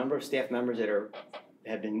a number of staff members that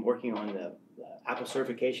have been working on the Apple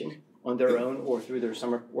certification on their own or through their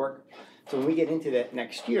summer work. So when we get into that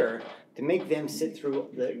next year, to make them sit through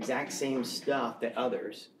the exact same stuff that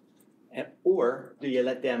others, or do you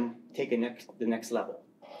let them take the next level?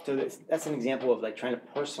 So that's an example of like trying to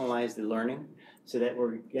personalize the learning so that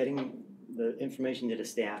we're getting the information to the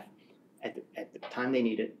staff at the time they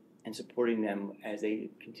need it and supporting them as they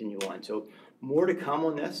continue on. So more to come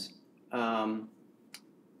on this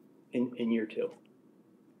in year 2.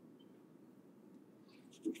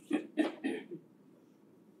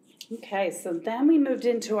 Okay, so then we moved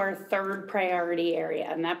into our third priority area,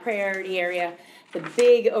 and that priority area, the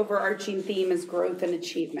big overarching theme is growth and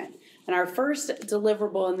achievement. And our first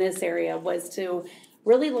deliverable in this area was to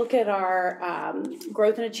really look at our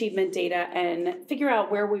growth and achievement data and figure out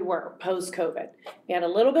where we were post-COVID. We had a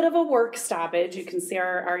little bit of a work stoppage. You can see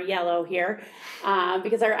our yellow here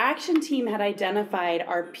because our action team had identified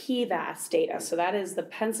our PVAS data. So that is the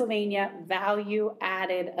Pennsylvania Value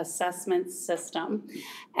Added Assessment System.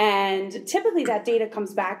 And typically that data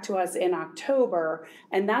comes back to us in October,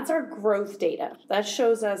 and that's our growth data. That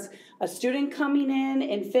shows us a student coming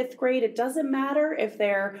in 5th grade. It doesn't matter if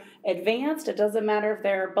they're advanced, it doesn't matter if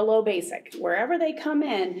they're below basic. Wherever they come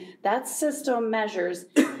in, that system measures,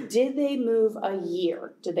 did they move a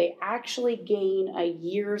year? Did they actually gain a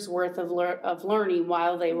year's worth of learning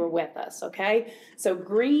while they were with us, okay? So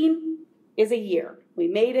green is a year. We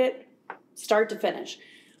made it start to finish.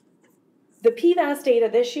 The PVAS data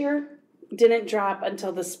this year didn't drop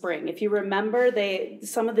until the spring. If you remember,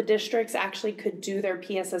 some of the districts actually could do their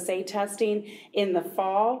PSSA testing in the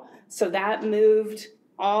fall, so that moved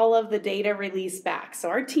all of the data release back. So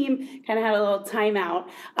our team kind of had a little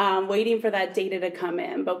timeout waiting for that data to come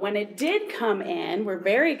in. But when it did come in, we're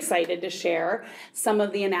very excited to share some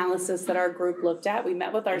of the analysis that our group looked at. We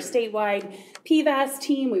met with our statewide PVAS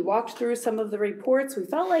team. We walked through some of the reports. We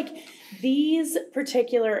felt like these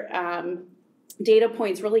particular data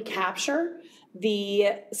points really capture the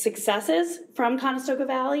successes from Conestoga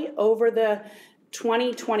Valley over the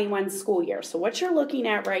 2021 school year. So what you're looking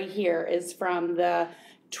at right here is from the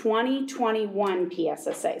 2021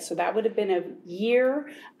 PSSA. So that would have been a year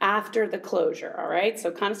after the closure, all right? So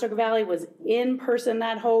Conestoga Valley was in person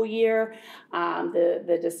that whole year.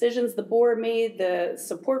 The decisions the board made, the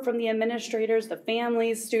support from the administrators, the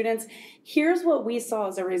families, students. Here's what we saw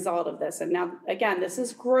as a result of this. And now, again, this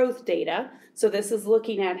is growth data. So this is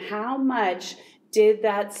looking at how much did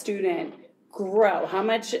that student grow? How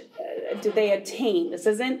much did they attain? This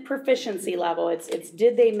isn't proficiency level. It's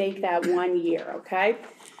did they make that 1 year, okay?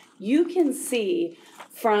 You can see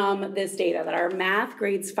from this data that our math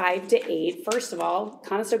grades 5 to 8, first of all,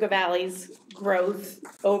 Conestoga Valley's growth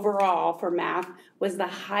overall for math was the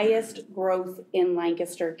highest growth in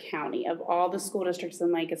Lancaster County of all the school districts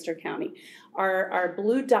in Lancaster County. Our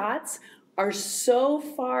blue dots are so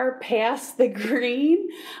far past the green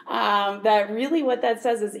that really what that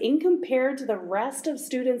says is in compared to the rest of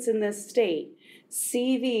students in this state,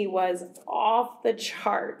 CV was off the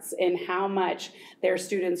charts in how much their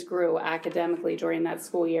students grew academically during that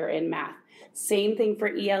school year in math. Same thing for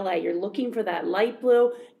ELA. You're looking for that light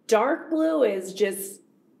blue. Dark blue is just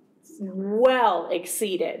well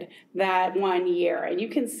exceeded that 1 year. And you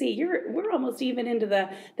can see we're almost even into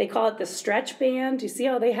they call it the stretch band. You see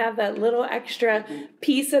how they have that little extra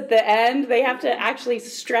piece at the end? They have to actually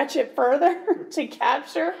stretch it further to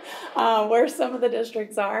capture where some of the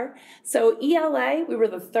districts are. So ELA, we were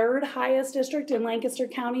the 3rd highest district in Lancaster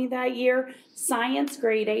County that year. Science,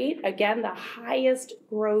 grade 8, again, the highest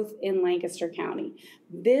growth in Lancaster County.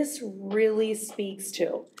 This really speaks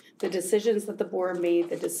to the decisions that the board made,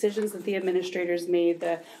 the decisions that the administrators made,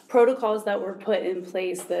 the protocols that were put in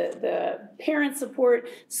place, the parent support,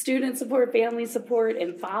 student support, family support,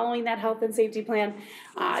 and following that health and safety plan,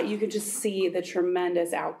 you can just see the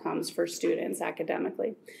tremendous outcomes for students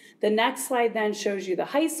academically. The next slide then shows you the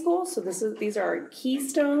high school. So these are our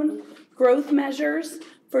keystone growth measures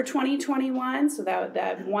for 2021, so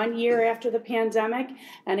that 1 year after the pandemic,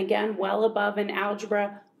 and again, well above in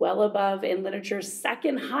algebra, well above in literature,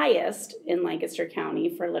 2nd highest in Lancaster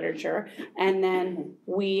County for literature, and then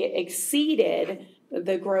we exceeded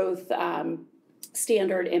the growth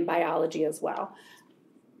standard in biology as well.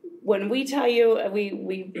 When we tell you,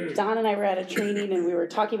 Don and I were at a training and we were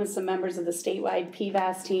talking with some members of the statewide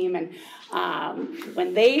PVAS team, and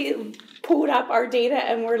when they pulled up our data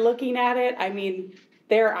and we're looking at it, I mean,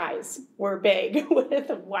 their eyes were big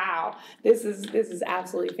with, wow, this is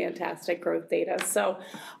absolutely fantastic growth data. So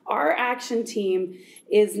our action team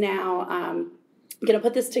is now going to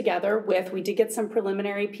put this together we did get some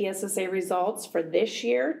preliminary PSSA results for this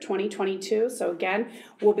year, 2022. So again,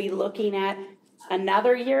 we'll be looking at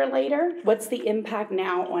another year later, what's the impact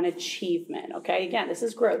now on achievement, okay? Again, this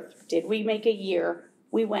is growth. Did we make a year?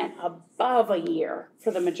 We went above a year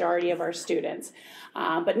for the majority of our students.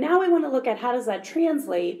 But now we want to look at how does that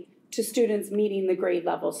translate to students meeting the grade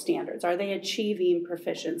level standards? Are they achieving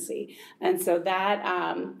proficiency? And so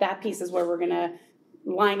that piece is where we're going to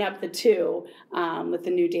line up the two with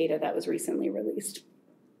the new data that was recently released.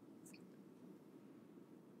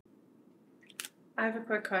 I have a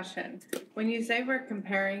quick question. When you say we're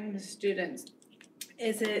comparing the students,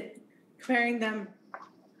 is it comparing them,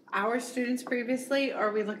 our students previously, or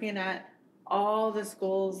are we looking at all the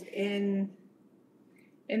schools in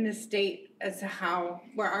the state as to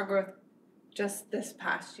where our growth just this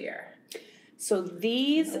past year? So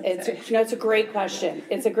it's a great question.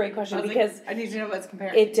 It's a great question because I need to know what's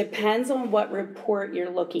comparing. It depends on what report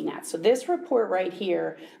you're looking at. So this report right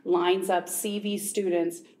here lines up CV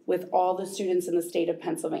students with all the students in the state of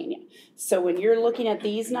Pennsylvania. So when you're looking at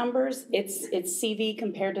these numbers, it's CV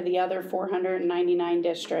compared to the other 499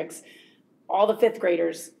 districts, all the fifth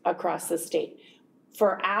graders across the state.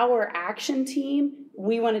 For our action team,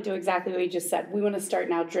 we want to do exactly what you just said. We want to start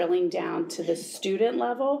now drilling down to the student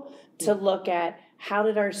level to look at how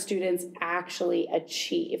did our students actually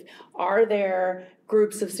achieve? Are there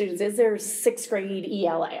groups of students? Is there sixth grade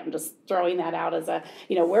ELA? I'm just throwing that out as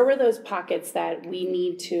where were those pockets that we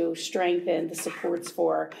need to strengthen the supports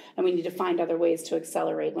for, and we need to find other ways to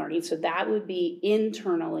accelerate learning. So that would be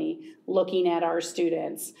internally looking at our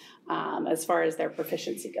students as far as their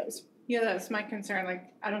proficiency goes. Yeah, that's my concern. Like,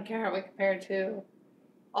 I don't care how we compare to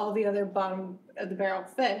all the other bottom of the barrel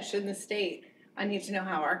fish in the state. I need to know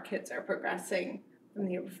how our kids are progressing from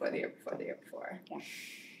the year before, the year before, the year before. Yeah.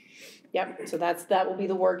 Yep. So that will be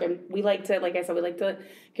the work. And we like to, like I said,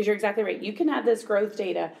 because you're exactly right. You can have this growth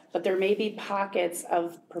data, but there may be pockets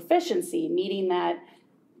of proficiency meeting that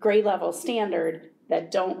grade level standard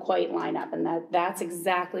that don't quite line up. And that's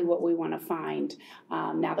exactly what we want to find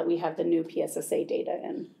now that we have the new PSSA data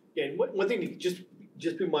in. Yeah, and one thing to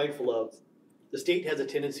just be mindful of, the state has a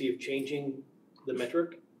tendency of changing the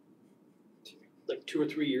metric like 2 or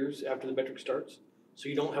 3 years after the metric starts. So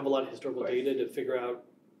you don't have a lot of historical data to figure out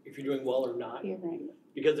if you're doing well or not. You're right.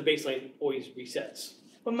 Because the baseline always resets.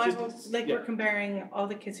 But we're comparing all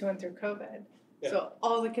the kids who went through COVID. Yeah. So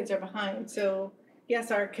all the kids are behind. So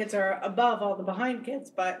yes, our kids are above all the behind kids,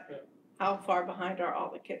 but how far behind are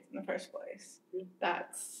all the kids in the first place?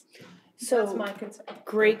 That's my concern.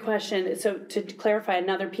 Great question. So to clarify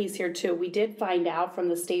another piece here too, we did find out from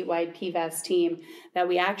the statewide PVAS team that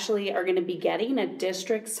we actually are going to be getting a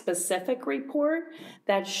district-specific report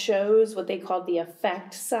that shows what they call the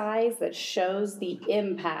effect size, that shows the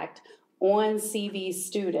impact on CV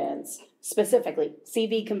students, specifically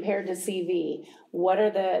CV compared to CV. What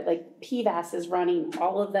are PVAS is running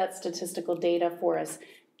all of that statistical data for us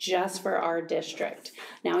just for our district.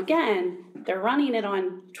 Now again, they're running it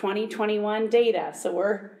on 2021 data, so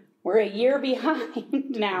we're a year behind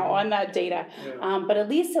now on that data. Yeah. But at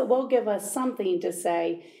least it will give us something to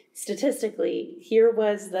say, statistically, here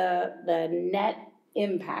was the net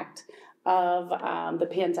impact of the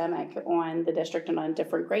pandemic on the district and on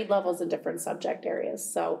different grade levels and different subject areas.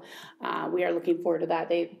 So we are looking forward to that.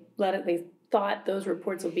 They thought those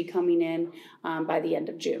reports would be coming in by the end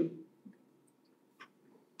of June.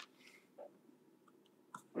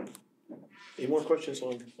 Any more questions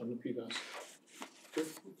on the PVAS?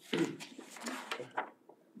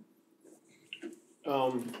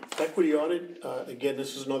 Okay. Equity audit, again,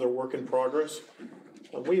 this is another work in progress.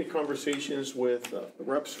 We had conversations with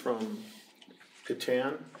reps from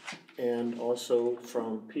Catan and also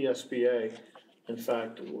from PSBA. In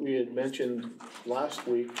fact, we had mentioned last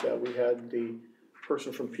week that we had the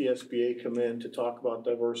person from PSBA come in to talk about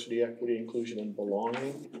diversity, equity, inclusion, and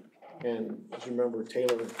belonging. And as you remember,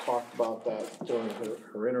 Taylor talked about that during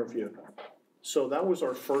her interview. So that was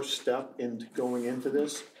our first step in going into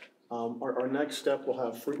this. Our next step will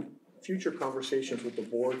have future conversations with the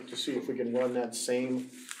board to see if we can run that same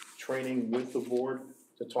training with the board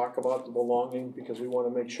to talk about the belonging, because we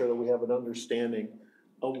want to make sure that we have an understanding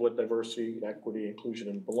of what diversity, equity, inclusion,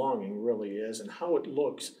 and belonging really is and how it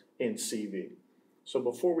looks in CV. So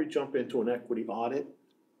before we jump into an equity audit,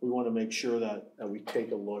 we want to make sure that we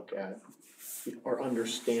take a look at our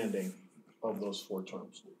understanding of those 4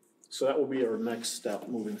 terms. So that will be our next step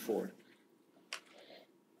moving forward.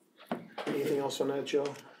 Anything else on that,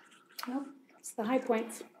 Joe? No, it's the high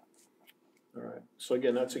points. All right. So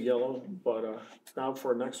again, that's a yellow, but now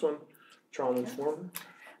for our next one, trauma-informed.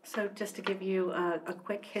 So just to give you a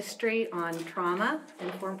quick history on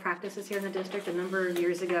trauma-informed practices here in the district, a number of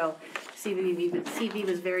years ago, CV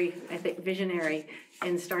was very, I think, visionary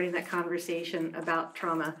in starting that conversation about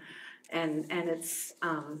trauma and its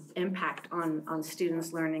impact on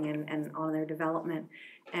students' learning and on their development.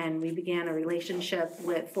 And we began a relationship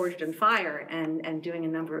with Forged and Fire and doing a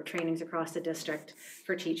number of trainings across the district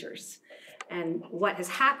for teachers. And what has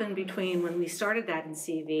happened between when we started that in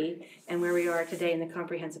CV and where we are today in the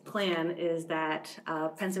comprehensive plan is that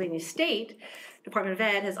Pennsylvania State Department of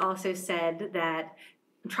Ed has also said that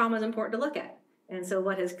trauma is important to look at. And so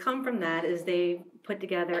what has come from that is they put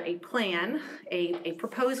together a plan, a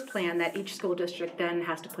proposed plan that each school district then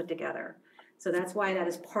has to put together. So that's why that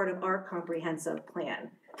is part of our comprehensive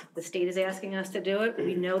plan. The state is asking us to do it.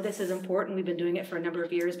 We know this is important. We've been doing it for a number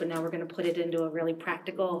of years, but now we're going to put it into a really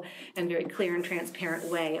practical and very clear and transparent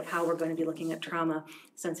way of how we're going to be looking at trauma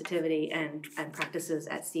sensitivity and practices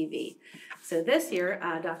at CV. So this year,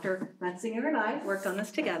 Dr. Metzinger and I worked on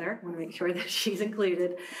this together. I want to make sure that she's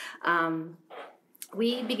included.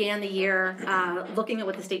 We began the year looking at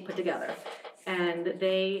what the state put together. And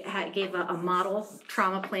they gave a model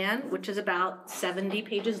trauma plan, which is about 70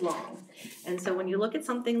 pages long. And so when you look at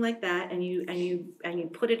something like that and you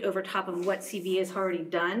put it over top of what CV has already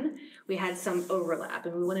done, we had some overlap,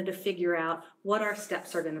 and we wanted to figure out what our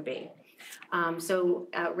steps are going to be. So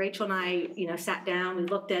Rachel and I, sat down. We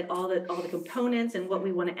looked at all the components and what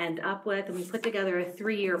we want to end up with, and we put together a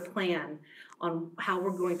 3-year plan on how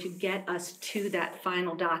we're going to get us to that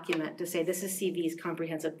final document to say this is CV's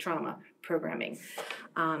comprehensive trauma programming.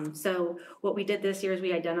 So what we did this year is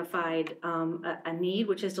we identified a need,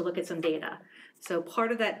 which is to look at some data. So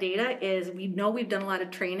part of that data is we know we've done a lot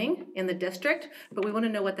of training in the district, but we want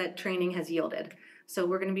to know what that training has yielded. So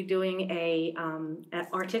we're going to be doing an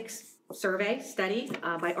Arctic's survey study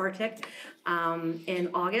by Arctic in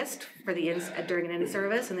August for during an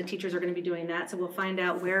in-service, and the teachers are going to be doing that. So we'll find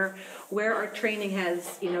out where our training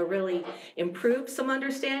has really improved some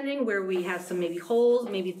understanding, where we have some maybe holes,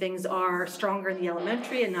 maybe things are stronger in the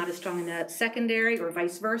elementary and not as strong in the secondary, or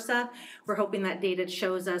vice versa. We're hoping that data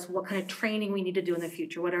shows us what kind of training we need to do in the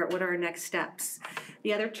future. What are our next steps?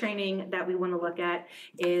 The other training that we want to look at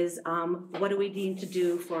is what do we need to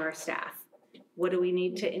do for our staff? What do we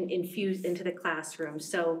need to infuse into the classroom?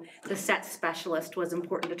 So the SET specialist was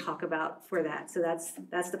important to talk about for that. So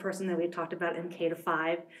that's the person that we talked about in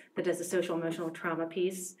K-5 that does the social emotional trauma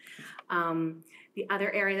piece. The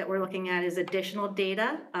other area that we're looking at is additional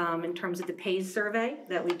data in terms of the PACE survey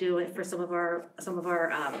that we do for some of our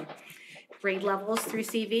grade levels through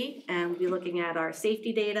CV, and we'll be looking at our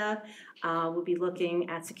safety data. We'll be looking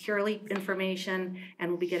at securely information, and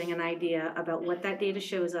we'll be getting an idea about what that data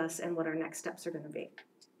shows us and what our next steps are going to be.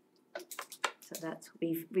 So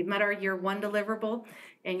we've met our year 1 deliverable,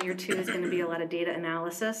 and year 2 is going to be a lot of data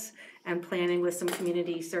analysis and planning with some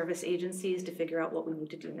community service agencies to figure out what we need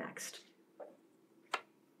to do next.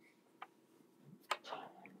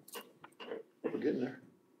 We're getting there.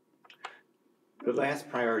 The last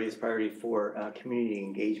priority is priority 4, community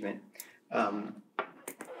engagement. I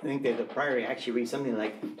think that the priority actually reads something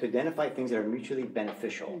like to identify things that are mutually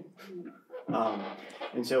beneficial.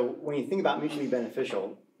 And so when you think about mutually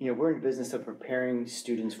beneficial, we're in the business of preparing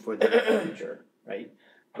students for their future, right?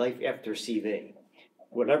 Life after CV,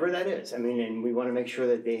 whatever that is. And we want to make sure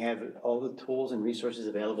that they have all the tools and resources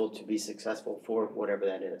available to be successful for whatever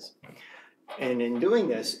that is. And in doing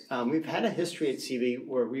this, we've had a history at CV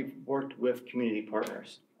where we've worked with community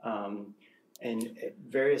partners and at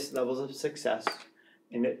various levels of success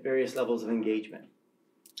and at various levels of engagement.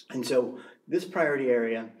 And so this priority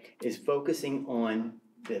area is focusing on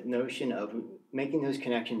the notion of making those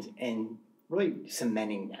connections and really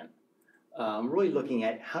cementing them. Really looking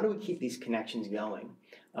at how do we keep these connections going.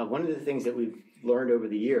 One of the things that we've learned over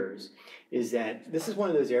the years is that this is one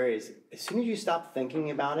of those areas, as soon as you stop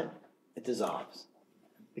thinking about it, it dissolves.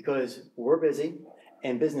 Because we're busy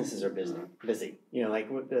and businesses are busy. Like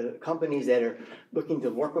with the companies that are looking to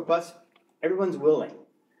work with us, everyone's willing,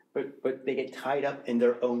 but they get tied up in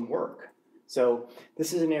their own work. So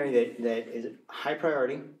this is an area that is high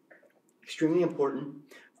priority, extremely important,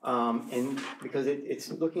 and because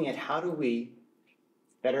it's looking at how do we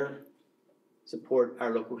better support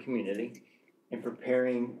our local community in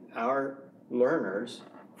preparing our learners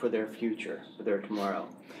for their future, for their tomorrow.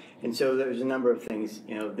 And so there's a number of things,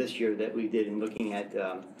 this year that we did in looking at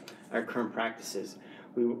our current practices.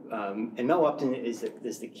 And Mel Upton is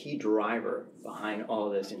the key driver behind all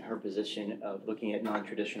of this in her position of looking at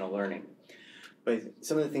non-traditional learning. But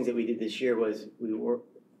some of the things that we did this year was we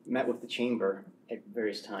met with the chamber at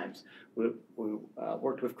various times. We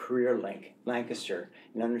worked with CareerLink, Lancaster,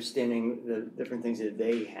 and understanding the different things that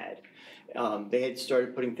they had. They had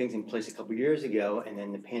started putting things in place a couple years ago, and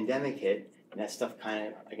then the pandemic hit, and that stuff kind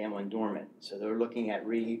of, again, went dormant. So they were looking at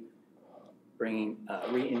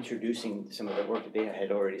reintroducing some of the work that they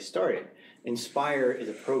had already started. Inspire is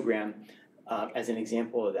a program as an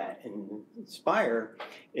example of that. And Inspire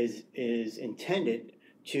is intended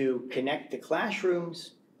to connect the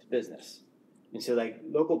classrooms to business. And so like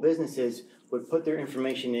local businesses would put their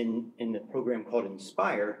information in the program called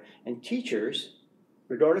Inspire, and teachers,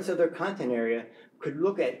 regardless of their content area, could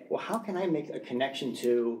look at, well, how can I make a connection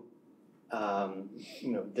to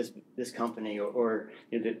this company, or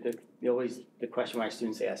the question my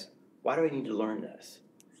students ask, why do I need to learn this?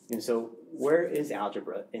 And so where is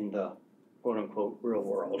algebra in the quote unquote real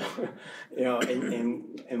world?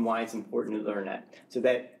 And why it's important to learn that. So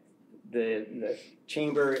that the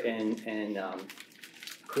chamber and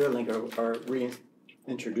CareerLink are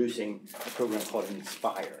reintroducing a program called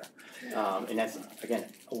Inspire. And that's, again,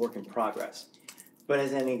 a work in progress. But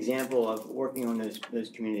as an example of working on those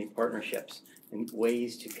community partnerships and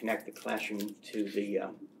ways to connect the classroom to the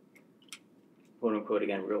quote unquote,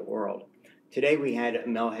 again, real world. Today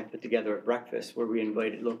Mel had put together a breakfast where we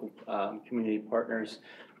invited local community partners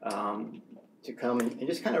to come and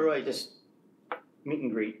just kind of really just meet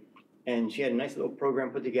and greet. And she had a nice little program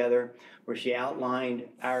put together where she outlined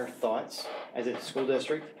our thoughts as a school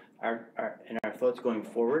district, our thoughts going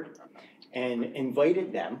forward, and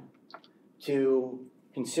invited them to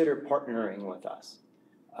consider partnering with us.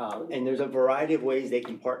 And there's a variety of ways they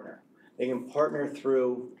can partner. They can partner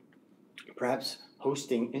through perhaps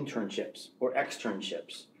hosting internships or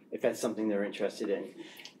externships, if that's something they're interested in.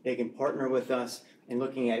 They can partner with us in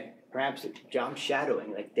looking at perhaps job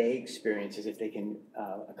shadowing, like day experiences, if they can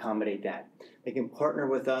accommodate that. They can partner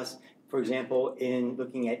with us, for example, in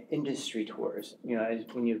looking at industry tours.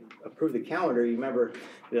 When you approve the calendar, you remember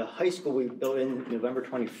the high school we built in November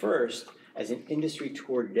 21st as an industry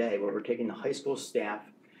tour day where we're taking the high school staff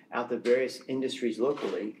out to various industries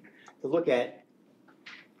locally to look at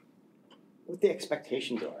what the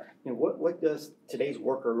expectations are. What does today's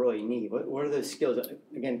worker really need? What are the skills?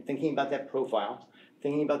 Again, thinking about that profile,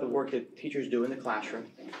 thinking about the work that teachers do in the classroom,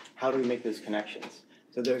 how do we make those connections?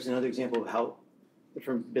 So there's another example of how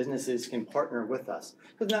different businesses can partner with us.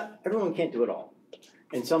 Because not everyone can't do it all.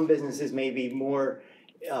 And some businesses may be more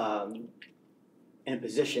in a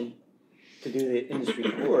position to do the industry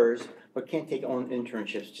tours, but can't take on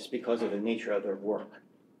internships just because of the nature of their work.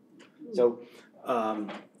 So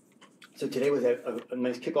today was a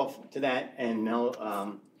nice kickoff to that, and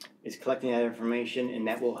Mel is collecting that information, and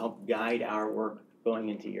that will help guide our work going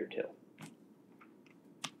into year 2.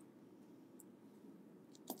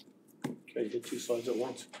 Okay, you did 2 slides at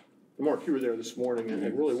once. Mark, you were there this morning, and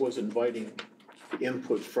it really was inviting the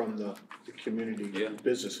input from the community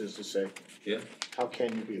businesses to say, how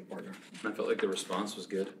can you be a partner? I felt like the response was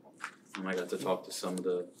good. And I got to talk to some of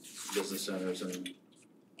the business owners, and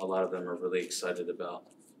a lot of them are really excited about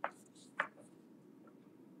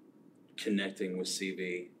connecting with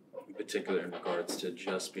CV, in particular in regards to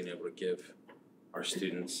just being able to give our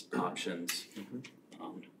students options.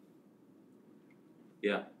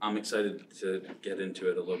 I'm excited to get into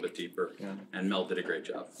it a little bit deeper. And Mel did a great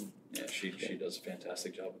job. Yeah, she does a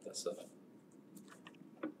fantastic job with that stuff.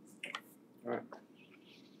 All right.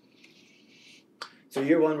 So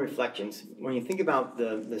year 1 reflections. When you think about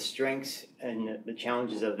the strengths and the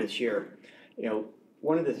challenges of this year,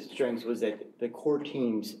 one of the strengths was that the core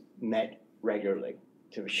teams met regularly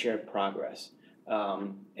to share progress.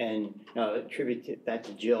 And attribute that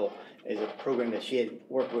to Jill as a program that she had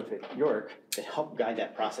worked with at York to help guide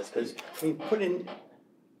that process. Because when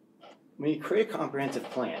you create a comprehensive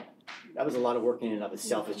plan, that was a lot of work in and of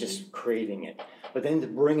itself, it's just creating it. But then to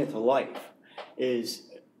bring it to life is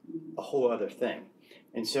a whole other thing.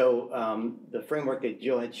 And so the framework that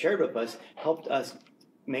Jill had shared with us helped us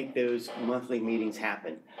make those monthly meetings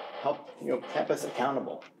happen, kept us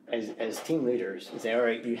accountable as team leaders and say, all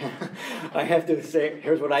right, I have to say,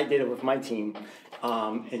 here's what I did with my team.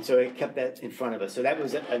 And so it kept that in front of us. So that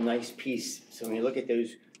was a nice piece. So when you look at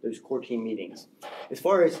those core team meetings. As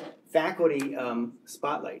far as faculty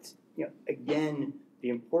spotlights, again, the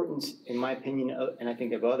importance, in my opinion, and I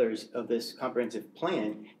think of others, of this comprehensive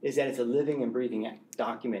plan is that it's a living and breathing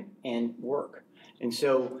document and work. And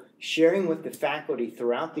so sharing with the faculty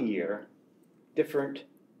throughout the year different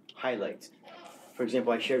highlights. For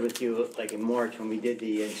example, I shared with you, like in March when we did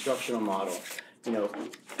the instructional model,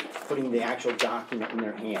 putting the actual document in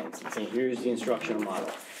their hands and saying, here's the instructional model.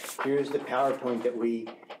 Here's the PowerPoint that we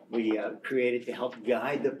created to help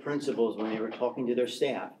guide the principals when they were talking to their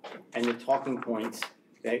staff, and the talking points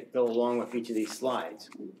that go along with each of these slides.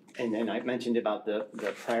 And then I mentioned about the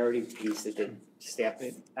priority piece that the staff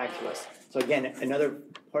back to us. So again, another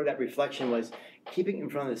part of that reflection was keeping it in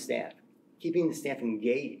front of the staff, keeping the staff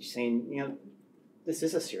engaged, saying, this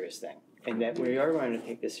is a serious thing. and that we are going to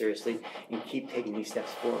take this seriously and keep taking these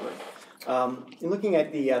steps forward. In looking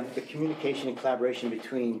at the communication and collaboration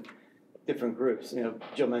between different groups,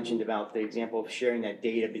 Jill mentioned about the example of sharing that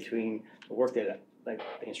data between the work that the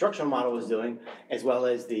instructional model was doing, as well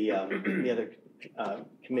as the other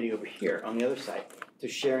committee over here on the other side, to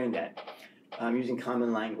sharing that using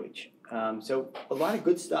common language. So a lot of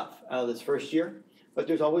good stuff out of this first year, but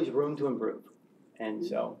there's always room to improve. And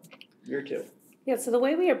so, year two. Yeah, so the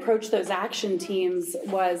way we approached those action teams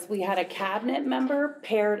was we had a cabinet member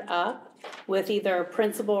paired up with either a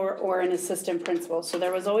principal or an assistant principal. So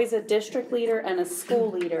there was always a district leader and a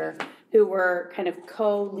school leader who were kind of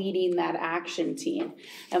co-leading that action team.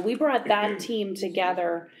 And we brought that team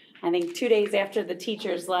together, I think 2 days after the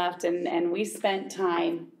teachers left, and we spent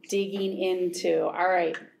time digging into, all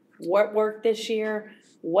right, what worked this year?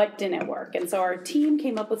 What didn't work? And so our team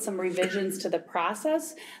came up with some revisions to the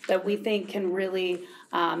process that we think can really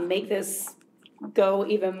make this go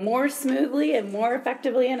even more smoothly and more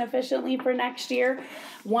effectively and efficiently for next year.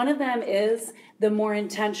 One of them is the more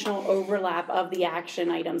intentional overlap of the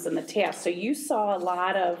action items and the tasks. So you saw a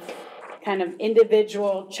lot of kind of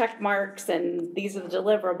individual check marks and these are the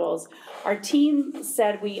deliverables. Our team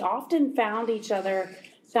said we often found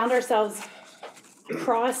ourselves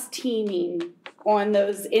cross-teaming on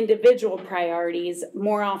those individual priorities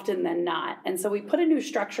more often than not. And so we put a new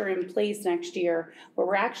structure in place next year where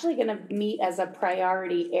we're actually going to meet as a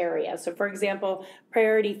priority area. So for example,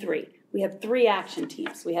 priority 3, we had 3 action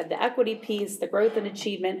teams. We had the equity piece, the growth and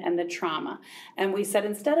achievement, and the trauma. And we said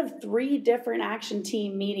instead of 3 different action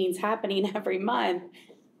team meetings happening every month,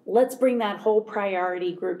 let's bring that whole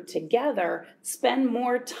priority group together, spend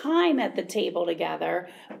more time at the table together,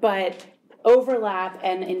 but overlap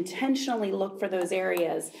and intentionally look for those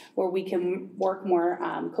areas where we can work more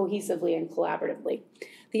cohesively and collaboratively.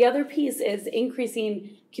 The other piece is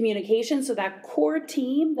increasing communication. So that core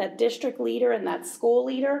team, that district leader and that school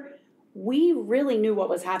leader, we really knew what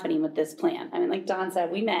was happening with this plan. I mean, like Don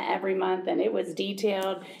said, we met every month and it was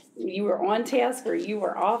detailed. You were on task or you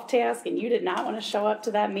were off task, and you did not want to show up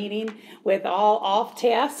to that meeting with all off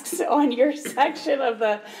tasks on your section of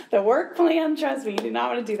the work plan. Trust me, you did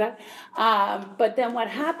not want to do that. But then what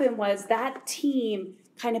happened was that team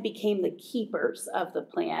kind of became the keepers of the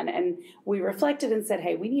plan. And we reflected and said,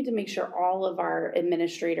 hey, we need to make sure all of our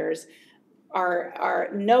administrators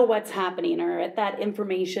know what's happening or at that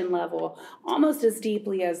information level almost as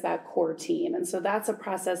deeply as that core team. And so that's a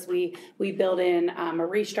process we build in a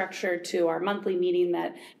restructure to our monthly meeting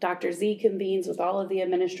that Dr. Z convenes with all of the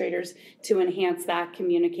administrators to enhance that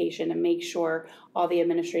communication and make sure all the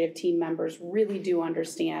administrative team members really do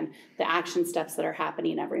understand the action steps that are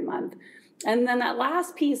happening every month. And then that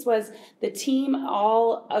last piece was the team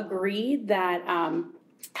all agreed that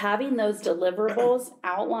having those deliverables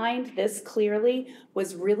outlined this clearly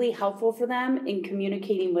was really helpful for them in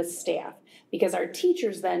communicating with staff, because our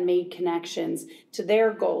teachers then made connections to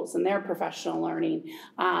their goals and their professional learning.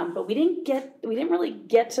 But we didn't really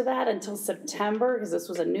get to that until September, because this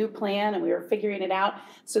was a new plan and we were figuring it out.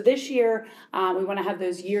 So this year, we want to have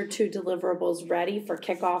those year 2 deliverables ready for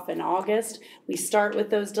kickoff in August. We start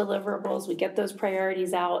with those deliverables, we get those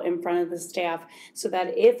priorities out in front of the staff so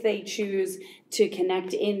that if they choose to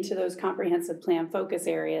connect into those comprehensive plan focus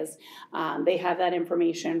areas, they have that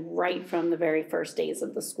information right from the very first days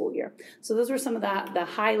of the school year. So those were some of the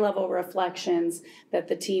high level reflections that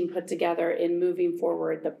the team put together in moving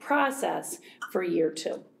forward the process for year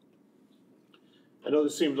 2. I know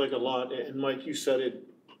this seems like a lot, and Mike, you said it,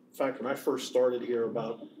 in fact, when I first started here,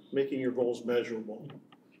 about making your goals measurable.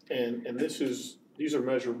 And these are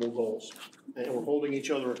measurable goals. And we're holding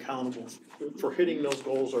each other accountable for hitting those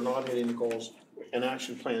goals or not hitting the goals, and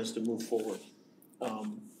action plans to move forward.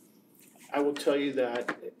 I will tell you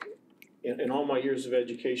that in all my years of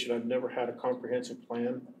education, I've never had a comprehensive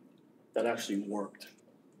plan that actually worked.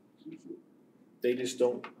 They just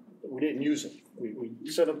don't, we didn't use them. We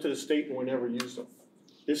sent them to the state and we never used them.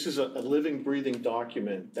 This is a living, breathing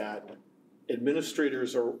document that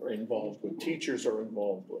administrators are involved with, teachers are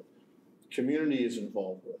involved with, community is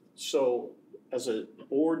involved with. So as a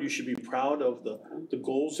board, you should be proud of the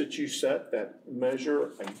goals that you set that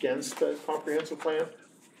measure against the comprehensive plan,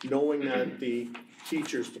 knowing that the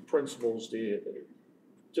teachers, the principals, the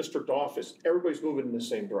district office, everybody's moving in the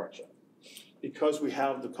same direction. Because we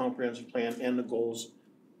have the comprehensive plan and the goals,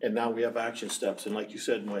 and now we have action steps, and like you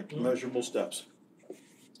said, Mike, measurable steps.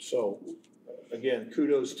 So again,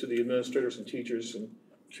 kudos to the administrators and teachers and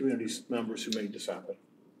community members who made this happen.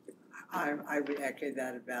 I would echo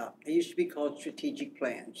that about, they used to be called strategic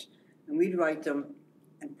plans. And we'd write them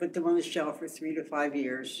and put them on the shelf for 3 to 5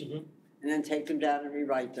 years. and then take them down and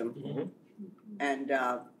rewrite them. And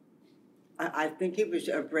I think it was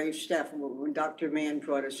a brave step when Dr. Mann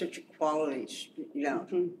brought us such a quality,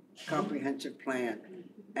 comprehensive plan.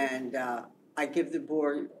 And I give the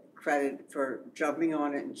board credit for jumping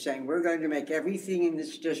on it and saying, we're going to make everything in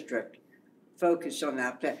this district focus on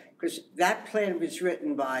that plan. Because that plan was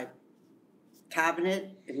written by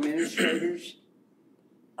cabinet, administrators,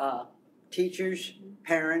 teachers,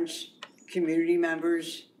 parents, community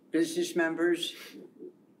members, business members,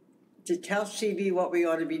 to tell CV what we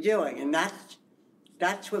ought to be doing. And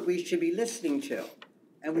that's what we should be listening to.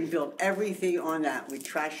 And we built everything on that. We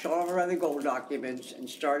trashed all our other goal documents and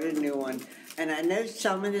started a new one. And I know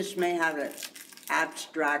some of this may have an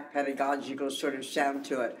abstract, pedagogical sort of sound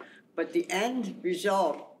to it, but the end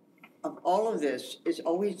result of all of this is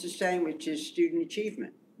always the same, which is student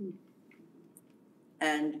achievement.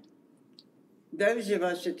 And those of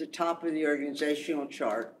us at the top of the organizational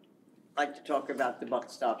chart like to talk about the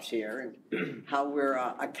buck stops here and how we're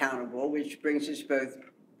accountable, which brings us both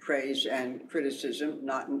praise and criticism,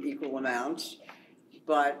 not in equal amounts.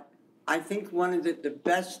 But I think one of the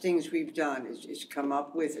best things we've done is come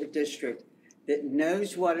up with a district that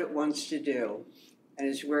knows what it wants to do and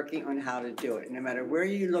is working on how to do it. No matter where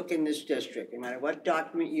you look in this district, no matter what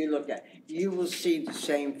document you look at, you will see the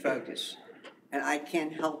same focus. And I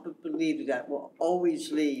can't help but believe that will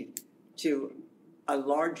always lead to a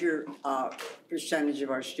larger percentage of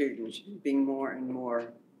our students being more and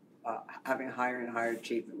more, having higher and higher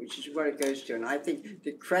achievement, which is what it goes to. And I think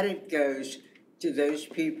the credit goes to those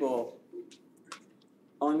people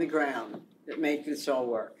on the ground that make this all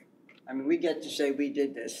work. I mean, we get to say we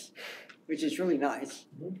did this, which is really nice.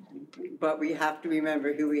 But we have to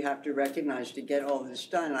remember who we have to recognize to get all this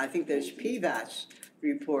done. And I think those PVAS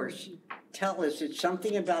reports tell us that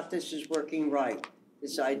something about this is working right.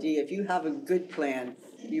 This idea, if you have a good plan,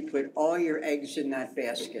 you put all your eggs in that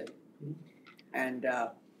basket. And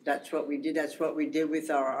that's what we did. That's what we did with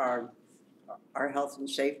our health and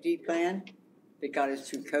safety plan that got us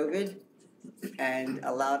through COVID and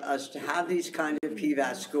allowed us to have these kind of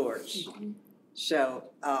PVAS scores. So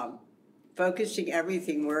focusing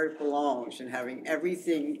everything where it belongs and having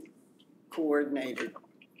everything coordinated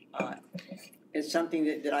is something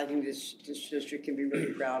that I think this district can be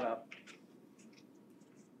really proud of.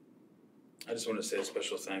 I just want to say a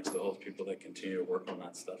special thanks to all the people that continue to work on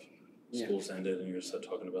that stuff. Yeah. School's ended and you're still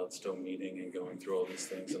talking about still meeting and going through all these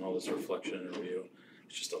things and all this reflection and review.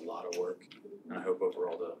 It's just a lot of work. And I hope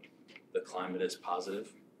overall the climate is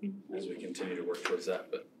positive as we continue to work towards that.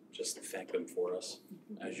 But just thank them for us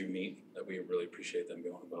as you meet, that we really appreciate them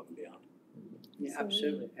going above and beyond. Yeah,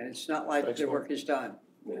 absolutely. And it's not like the work is done.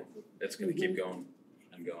 Yeah. It's going to keep going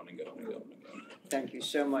and going and going and going and going. Thank you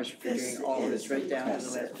so much for doing all of this right down to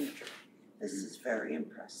the last teacher. This is very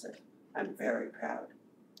impressive. I'm very proud.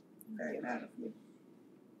 Very proud of you.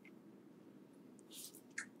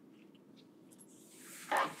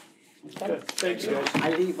 Good. Thanks, guys.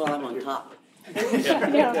 I leave while I'm on top.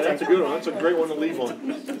 Yeah, that's a good one. That's a great one to leave on.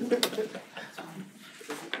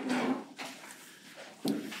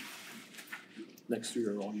 Next three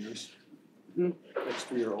are all yours. Next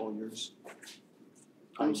three are all yours.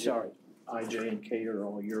 I'm sorry. I, J, and K are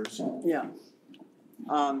all yours. Yeah.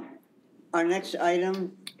 Our next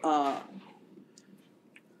item,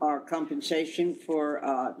 our compensation for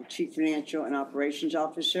the Chief Financial and Operations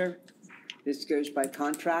Officer. This goes by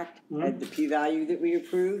contract at the P-value that we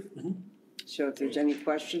approved. So if there's any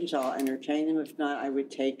questions, I'll entertain them. If not, I would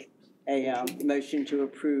take a motion to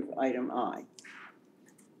approve item I.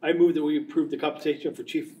 I move that we approve the compensation for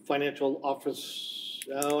Chief Financial Office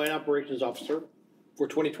and Operations Officer for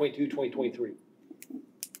 2022-2023.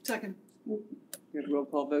 Second. Good roll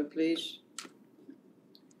call vote, please.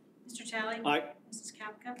 Mr. Talley? Aye. Mrs.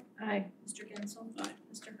 Kapka? Aye. Mr. Gensel? Aye.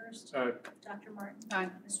 Mr. Hurst? Aye. Dr. Martin? Aye.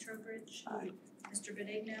 Ms. Trowbridge? Aye. Mr.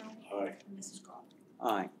 Benigno? Aye. And Mrs. Goff?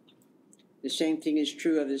 Aye. The same thing is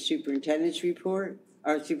true of the superintendent's report,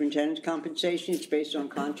 our superintendent's compensation. It's based on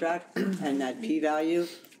contract and that P-value.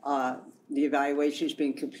 The evaluation has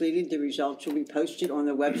been completed. The results will be posted on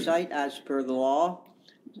the website as per the law.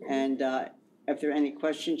 And if there are any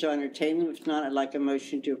questions, I'll entertain them. If not, I'd like a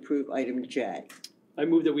motion to approve item J. I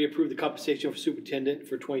move that we approve the compensation for Superintendent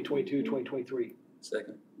for 2022-2023.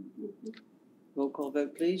 Second. Roll call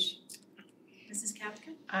vote, please. Mrs.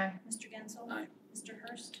 Kapka? Aye. Mr. Gensel? Aye. Mr.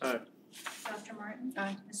 Hurst? Aye. Dr. Martin?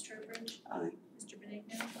 Aye. Ms. Trowbridge? Aye. Mr.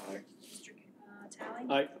 Benigno? Aye. Mr. Talley?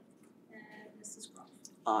 Aye. And Mrs. Goff?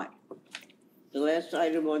 Aye. The last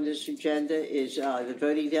item on this agenda is the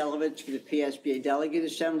voting delegates for the PSBA Delegate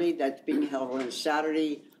Assembly. That's being held on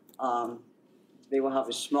Saturday, They will have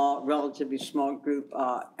a small, relatively small group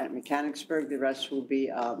at Mechanicsburg. The rest will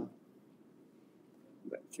be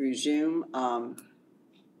through Zoom.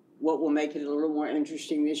 What will make it a little more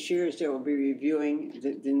interesting this year is they will be reviewing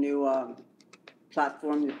the new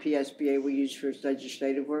platform the PSBA will use for its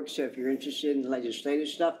legislative work. So if you're interested in legislative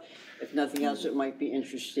stuff, if nothing else, it might be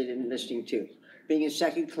interested in listening to. Being a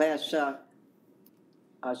second-class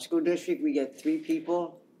school district, we get 3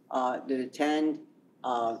 people that attend.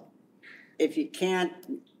 If you can't,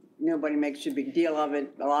 nobody makes a big deal of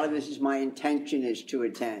it. A lot of this is my intention is to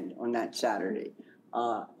attend on that Saturday.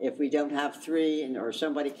 If we don't have 3 or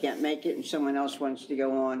somebody can't make it and someone else wants to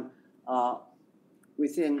go on,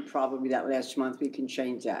 within probably that last month, we can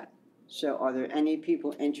change that. So are there any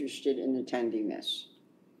people interested in attending this?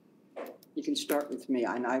 You can start with me,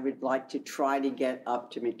 and I would like to try to get up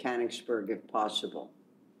to Mechanicsburg if possible.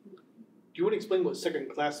 Do you want to explain what second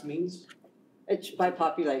class means? It's by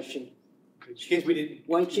population. In case we didn't.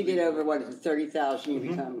 Once you get over, 30,000, you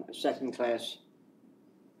become a second class.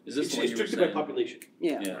 Is this It's when you were restricted by saying? population.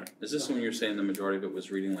 Yeah. Is this when you're saying the majority of it was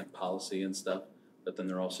reading like policy and stuff, but then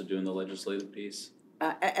they're also doing the legislative piece?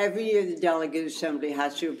 Every year, the delegate assembly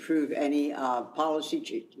has to approve any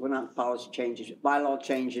policy, well, not policy changes, bylaw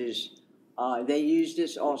changes. They use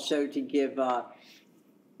this also to give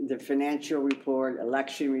the financial report,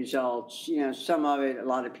 election results. You know, some of it, a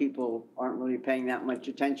lot of people aren't really paying that much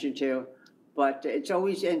attention to, but it's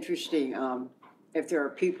always interesting if there are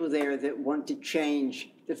people there that want to change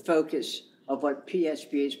the focus of what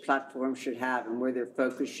PSBA's platform should have and where their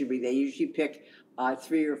focus should be. They usually pick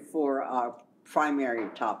 3 or 4 primary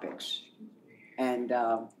topics, and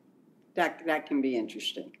that can be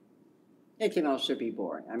interesting. It can also be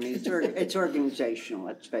boring. I mean, it's organizational,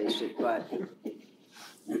 let's face it, but.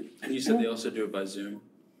 And you said they also do it by Zoom?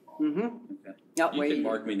 Mm-hmm. Okay. Yep, You can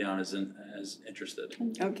mark me down as interested.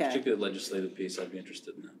 Okay. Particularly the legislative piece, I'd be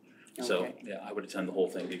interested in that. So, Okay. yeah, I would attend the whole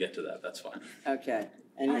thing to get to that, that's fine. Okay.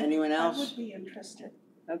 Anyone else? I would be interested.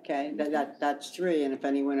 Okay, that's 3, and if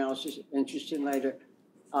anyone else is interested later,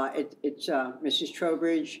 it's Mrs.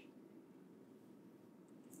 Trowbridge,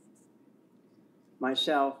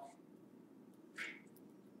 myself,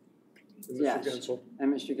 Mr. yes, Gensel.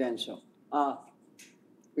 and Mr. Gensel.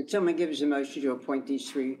 Would someone give us a motion to appoint these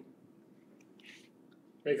 3?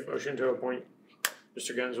 Make a motion to appoint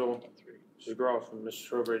Mr. Gensel, Mrs. Groff, and Mrs.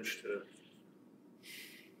 Trowbridge to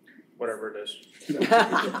whatever it is.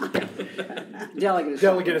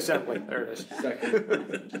 Delegate Assembly, there it is.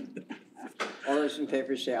 Second. All those in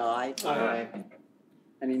favor say aye. Aye.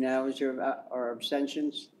 Any noes or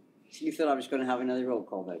abstentions? You thought I was going to have another roll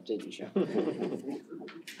call vote, didn't you?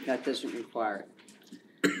 That doesn't require it.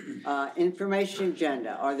 Information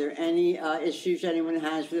agenda. Are there any issues anyone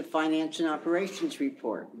has with the finance and operations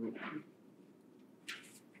report?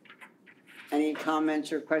 Any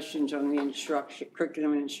comments or questions on the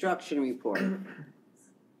curriculum and instruction report?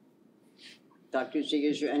 Dr. Z,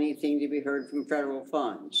 is there anything to be heard from federal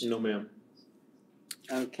funds? No, ma'am.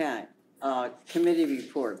 Okay. Committee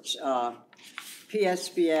reports.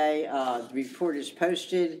 PSBA, the report is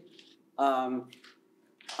posted.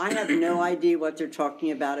 I have no idea what they're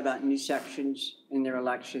talking about new sections in their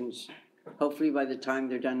elections. Hopefully by the time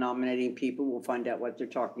they're done nominating people, we'll find out what they're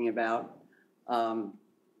talking about.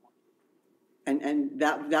 And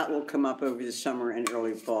that will come up over the summer and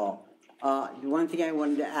early fall. The one thing I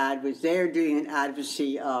wanted to add was they're doing an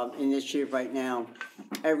advocacy initiative right now.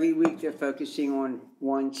 Every week they're focusing on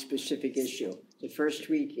one specific issue. The first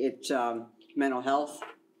week it's mental health.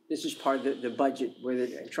 This is part of the budget where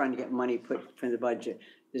they're trying to get money put from the budget.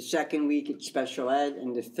 The second week it's special ed,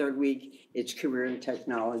 and the third week it's career and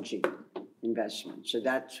technology investment. So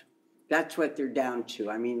that's what they're down to.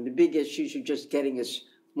 I mean, the big issues are just getting us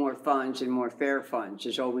more funds and more fair funds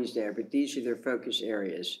is always there, but these are their focus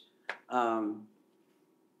areas. I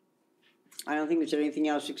don't think there's anything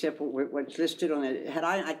else except what's listed on it.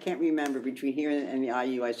 I can't remember between here and the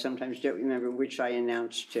IU, I sometimes don't remember which I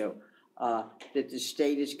announced to, that the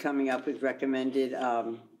state is coming up with recommended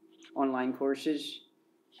online courses.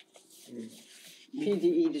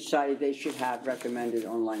 PDE decided they should have recommended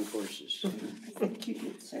online courses. I think you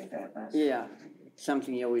did say that last. Yeah,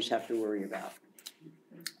 something you always have to worry about.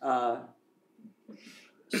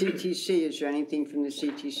 CTC, is there anything from the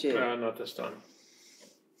CTC? Not this time.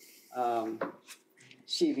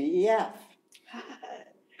 CVEF.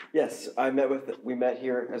 Yes, we met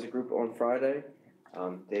here as a group on Friday.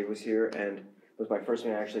 Dave was here, and it was my first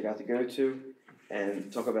meeting I actually got to go to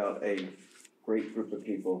and talk about a great group of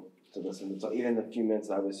people to listen to. So even the few minutes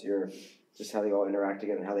I was here, just how they all interact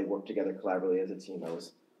together and how they work together collaboratively as a team, I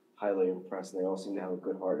was highly impressed. And they all seem to have a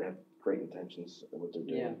good heart and have great intentions in what they're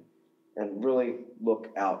doing. and really look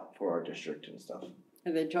out for our district and stuff.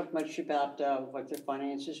 Have they talked much about what their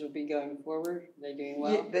finances will be going forward? Are they doing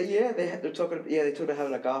well? They're talking. Yeah, they talked about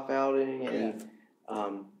having a golf outing and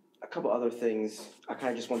a couple other things. I kind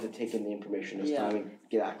of just wanted to take in the information this time and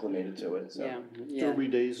get acclimated to it. So. Derby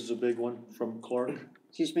Days is a big one from Clark.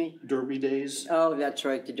 Excuse me? Derby Days. Oh, that's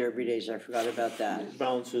right, the Derby Days. I forgot about that.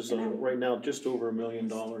 Balance is right now just over $1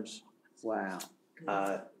 million. Wow.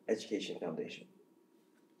 Education Foundation.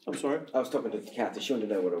 I'm sorry? I was talking to Kathy. She wanted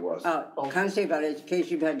to know what it was. Can I say about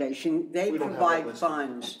Education Foundation? They provide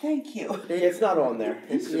funds. Thank you. It's not on there.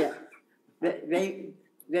 We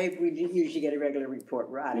usually get a regular report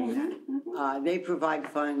routing. They provide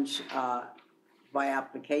funds by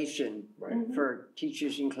application for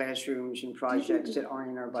teachers in classrooms and projects that aren't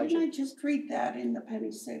in our budget. Didn't I just read that in the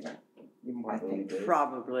Penny Saver? I think.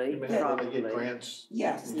 Probably. They get grants.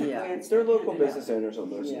 Yes, the grants. They're local business owners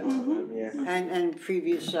almost. And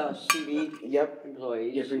previous CV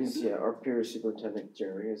employees. Our peer superintendent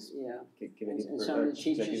Jerry is giving And some of the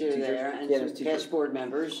teachers are there, and some past board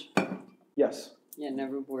members. Yes. Yeah,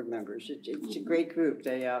 number of board members. It's a great group.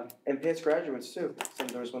 They and past graduates too. Some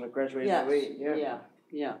of those want to graduate in 08.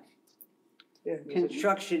 Yeah.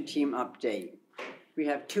 Construction team update. We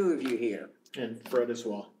have two of you here. And Fred as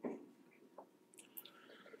well. Would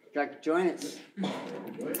you like to join us?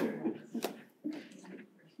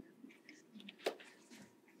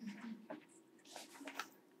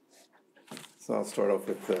 So I'll start off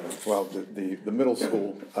with the middle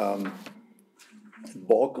school.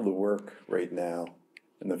 Bulk of the work right now,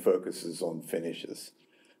 and the focus is on finishes.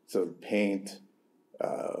 So paint,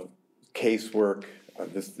 casework.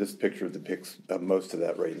 This picture depicts most of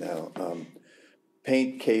that right now.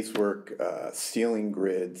 Paint, casework, ceiling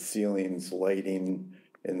grid, ceilings, lighting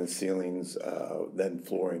in the ceilings, then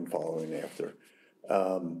flooring following after.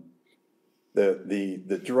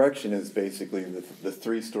 The direction is basically the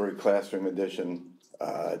 3-story classroom addition,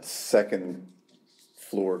 second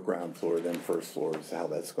floor, ground floor, then first floor is how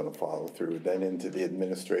that's going to follow through. Then into the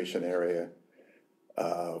administration area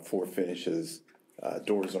for finishes,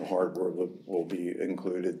 doors and hardware will be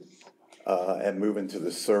included, and move into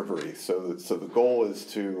the servery. So the goal is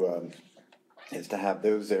to have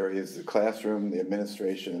those areas, the classroom, the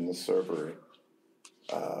administration, and the servery,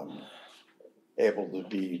 able to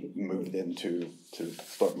be moved into to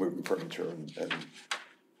start moving furniture and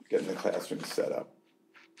getting the classroom set up,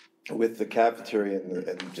 with the cafeteria and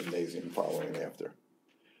the gymnasium following after.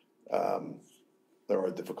 There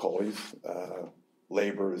are difficulties.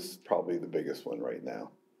 Labor is probably the biggest one right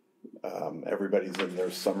now. Everybody's in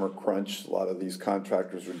their summer crunch. A lot of these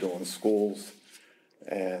contractors are doing schools,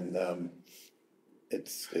 and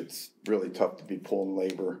it's really tough to be pulling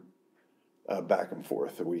labor back and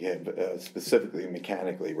forth. We have specifically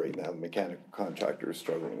mechanically right now, the mechanical contractor is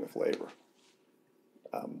struggling with labor.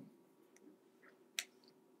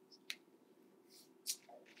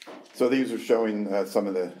 So these are showing some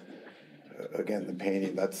of the, again, the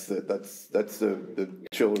painting. That's the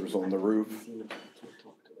chillers on the roof.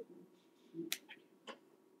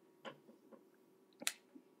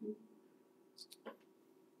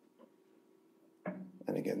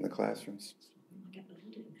 And again, the classrooms.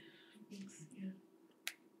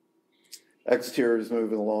 Exterior is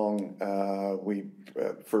moving along.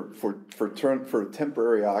 For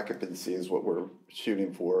temporary occupancy is what we're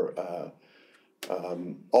shooting for.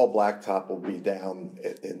 All blacktop will be down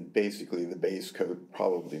in basically the base coat,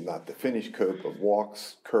 probably not the finished coat, but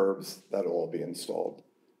walks, curbs, that'll all be installed.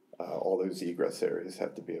 All those egress areas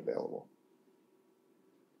have to be available.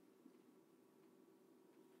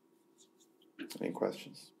 Any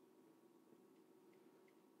questions?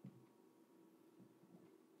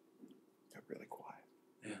 Got really quiet.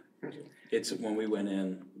 Yeah. It's when we went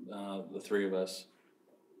in, the three of us,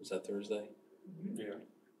 was that Thursday? Yeah.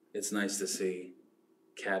 It's nice to see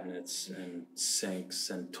cabinets and sinks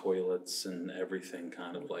and toilets and everything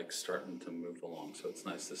kind of like starting to move along. So it's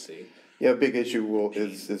nice to see. Yeah, a big issue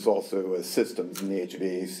is also systems in the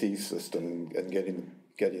HVAC system and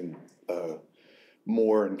getting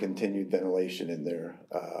more and continued ventilation in there.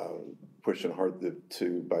 Pushing hard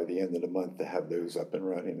to by the end of the month to have those up and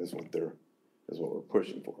running is what we're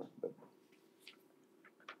pushing for.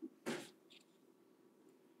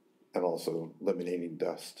 And also eliminating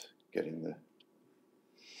dust, getting the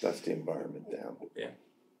dusty environment down. Yeah.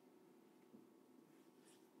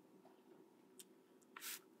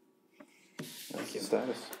 That's the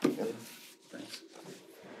status. Yeah. Thanks.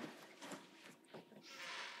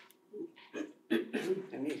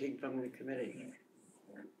 Anything from the committee?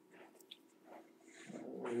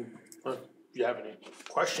 If you have any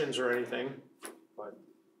questions or anything, but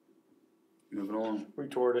Moving along. We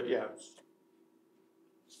toured it, yeah.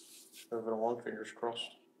 Moving along, fingers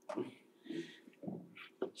crossed.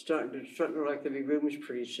 Starting to look like there'll be rooms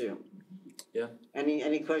pretty soon. Yeah.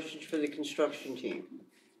 Any questions for the construction team?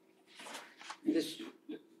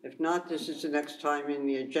 If not, this is the next time in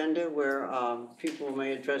the agenda where people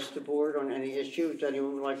may address the board on any issues.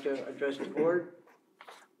 Anyone would like to address the board?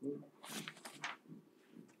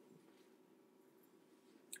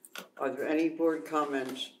 Are there any board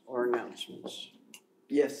comments or announcements?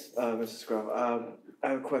 Yes, Mrs. Groff. I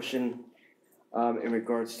have a question in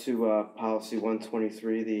regards to policy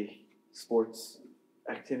 123, the sports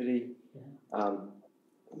activity.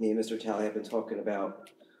 Me and Mr. Talley have been talking about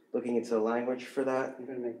looking into the language for that. You're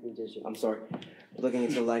gonna make me dizzy. I'm sorry. Looking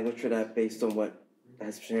into the language for that based on what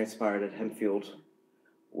has transpired at Hempfield.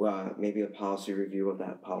 Maybe a policy review of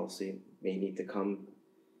that policy may need to come.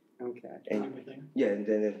 Okay. And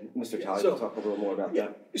then Mr. Talley will talk a little more about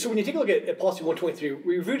that. So when you take a look at policy 123,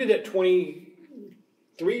 we reviewed it at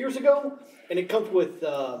 23 years ago, and it comes with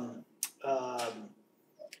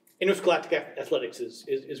interscholastic athletics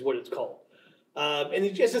is what it's called.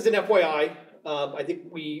 And just as an FYI, I think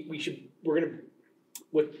we're gonna,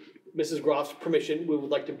 with Mrs. Groff's permission, we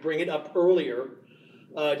would like to bring it up earlier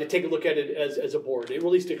to take a look at it as a board. It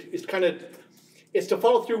really it's to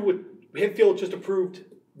follow through with Hempfield just approved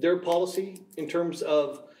their policy in terms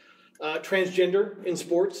of transgender in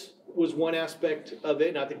sports was one aspect of it,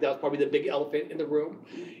 and I think that was probably the big elephant in the room.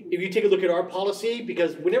 If you take a look at our policy,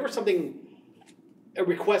 because whenever a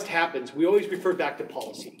request happens, we always refer back to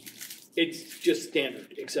policy. It's just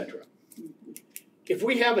standard, etc. If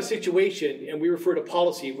we have a situation and we refer to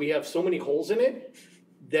policy, we have so many holes in it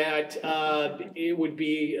that it would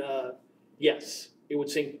be, yes, it would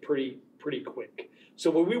sink pretty quick. So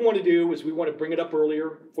what we want to do is we want to bring it up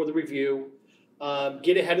earlier for the review,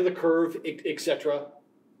 get ahead of the curve, etc.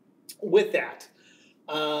 With that,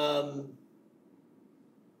 and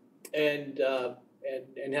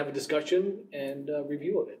have a discussion and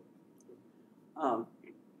review of it.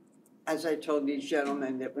 As I told these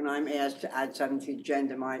gentlemen, that when I'm asked to add something to the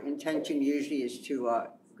agenda, my intention usually is to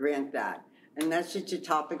grant that. And that's just a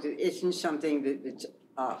topic that isn't something that's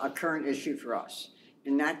a current issue for us.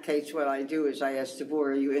 In that case, what I do is I ask the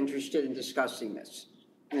board, are you interested in discussing this?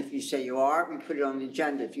 And if you say you are, we put it on the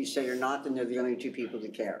agenda. If you say you're not, then they're the only two people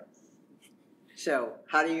that care. So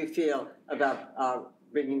how do you feel about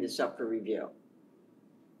bringing this up for review?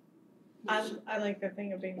 I like the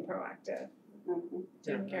thing of being proactive.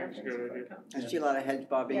 Taking care of things before it comes. I see a lot of heads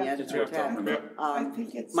bobbing Yeah. yes. I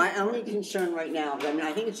think it's My only concern right now, I mean,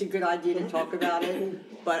 I think it's a good idea to talk about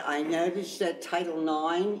it, but I noticed that Title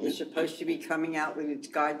IX is supposed to be coming out with its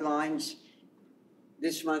guidelines.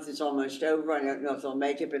 This month is almost over. I don't know if they'll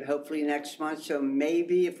make it, but hopefully next month. So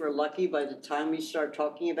maybe if we're lucky, by the time we start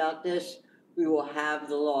talking about this, we will have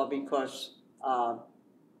the law, because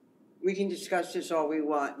we can discuss this all we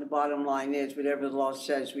want. The bottom line is whatever the law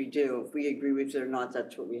says we do. If we agree with it or not,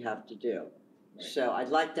 that's what we have to do. Right. So I'd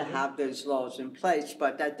like to have those laws in place,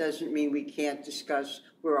 but that doesn't mean we can't discuss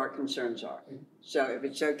where our concerns are. So if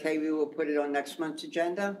it's okay, we will put it on next month's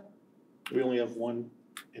agenda. We only have one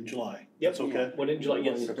in July. Yep. That's okay? One in July,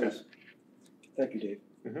 yes. Okay. Thank you, Dave.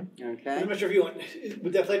 Okay. I'm not sure if you want,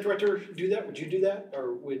 would the athletic director do that? Would you do that?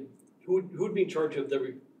 Or who would be in charge of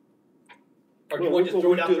the, or do you want to just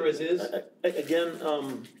throw it out there as is? Again,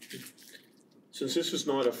 since this is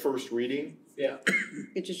not a first reading. Yeah.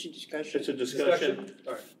 It's just a discussion. It's a discussion.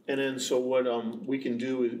 All right. And then so what we can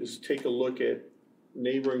do is take a look at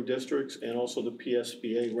neighboring districts and also the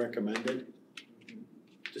PSBA recommended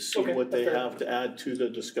to see what they have to add to the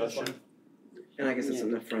discussion. And I guess it's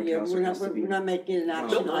enough Frank Yeah, Hauser has to be. we're not making an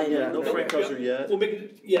action No, item. no Frank Hauser yet. We'll make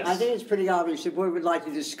it, yes. I think it's pretty obvious. The board would like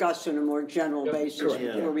to discuss on a more general basis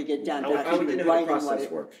correct. before we get down to I would actually know writing the what process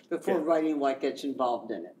it, works. before writing what gets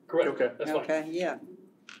involved in it. Correct. Okay. That's fine. Okay, yeah,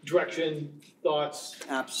 Direction, thoughts,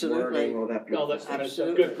 absolutely. Wording, all that all beautiful that stuff. kind of stuff.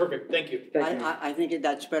 Absolutely. Good, perfect, thank you. Thank you. I think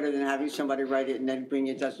that's better than having somebody write it and then bring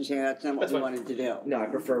it, doesn't say that's not what That's we fine. wanted to do. No, I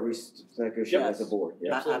prefer we negotiate as a board.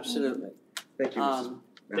 Yeah. Absolutely. Thank you, Thank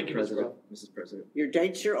Madam you, Mr. President, Mrs. President. Your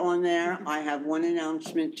dates are on there. I have one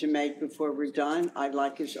announcement to make before we're done. I'd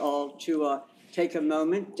like us all to take a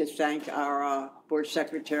moment to thank our board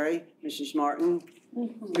secretary, Mrs. Martin,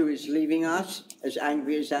 who is leaving us. As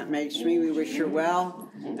angry as that makes me, we wish her well.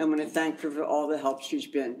 I want to thank her for all the help she's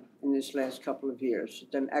been in this last couple of years. She's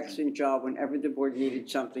done an excellent job. Whenever the board needed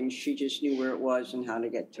something, she just knew where it was and how to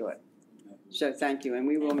get to it. So thank you, and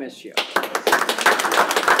we will miss you.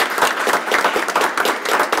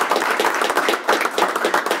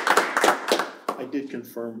 I did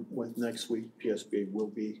confirm with next week, PSBA will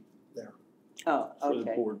be there Oh, for the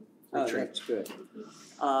okay. board. Oh, that's good.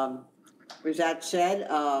 With that said,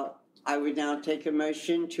 I would now take a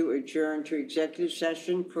motion to adjourn to executive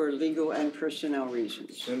session for legal and personnel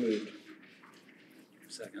reasons. So moved.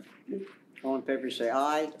 Second. All in favor, say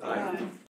aye. Aye.